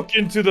I walk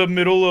into the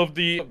middle of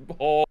the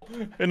hall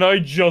and I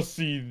just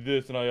see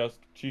this and I ask,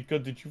 Chica,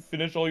 did you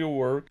finish all your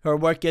work? Her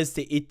work is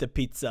to eat the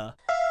pizza.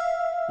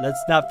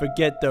 Let's not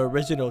forget the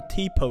original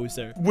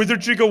T-poser. Wither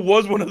Chica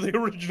was one of the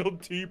original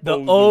T-posers. The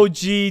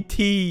OG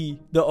T.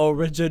 The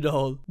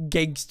original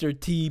gangster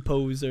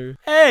T-poser.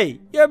 Hey,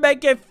 you're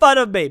making fun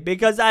of me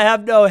because I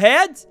have no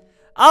hands?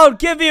 I'll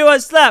give you a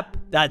slap.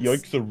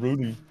 Yikes,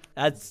 Rooney.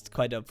 That's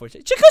quite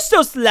unfortunate. She could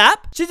still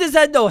slap. She just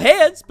had no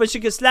hands, but she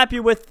could slap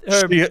you with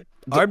her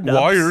arm nubs.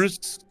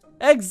 Wires.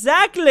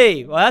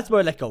 Exactly. Well, that's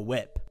more like a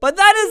whip. But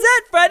that is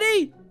it,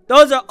 Freddy.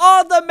 Those are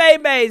all the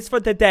Maymays for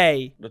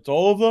today. That's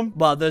all of them?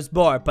 Well, there's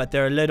more, but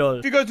they're a little...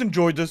 If you guys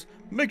enjoyed this,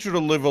 make sure to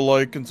leave a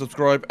like and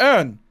subscribe.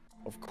 And,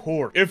 of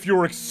course, if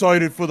you're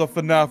excited for the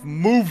FNAF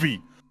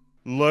movie,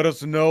 let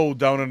us know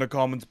down in the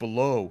comments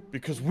below.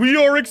 Because we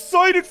are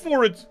excited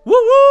for it.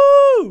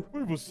 Woohoo!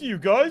 We will see you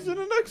guys in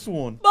the next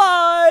one.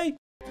 Bye!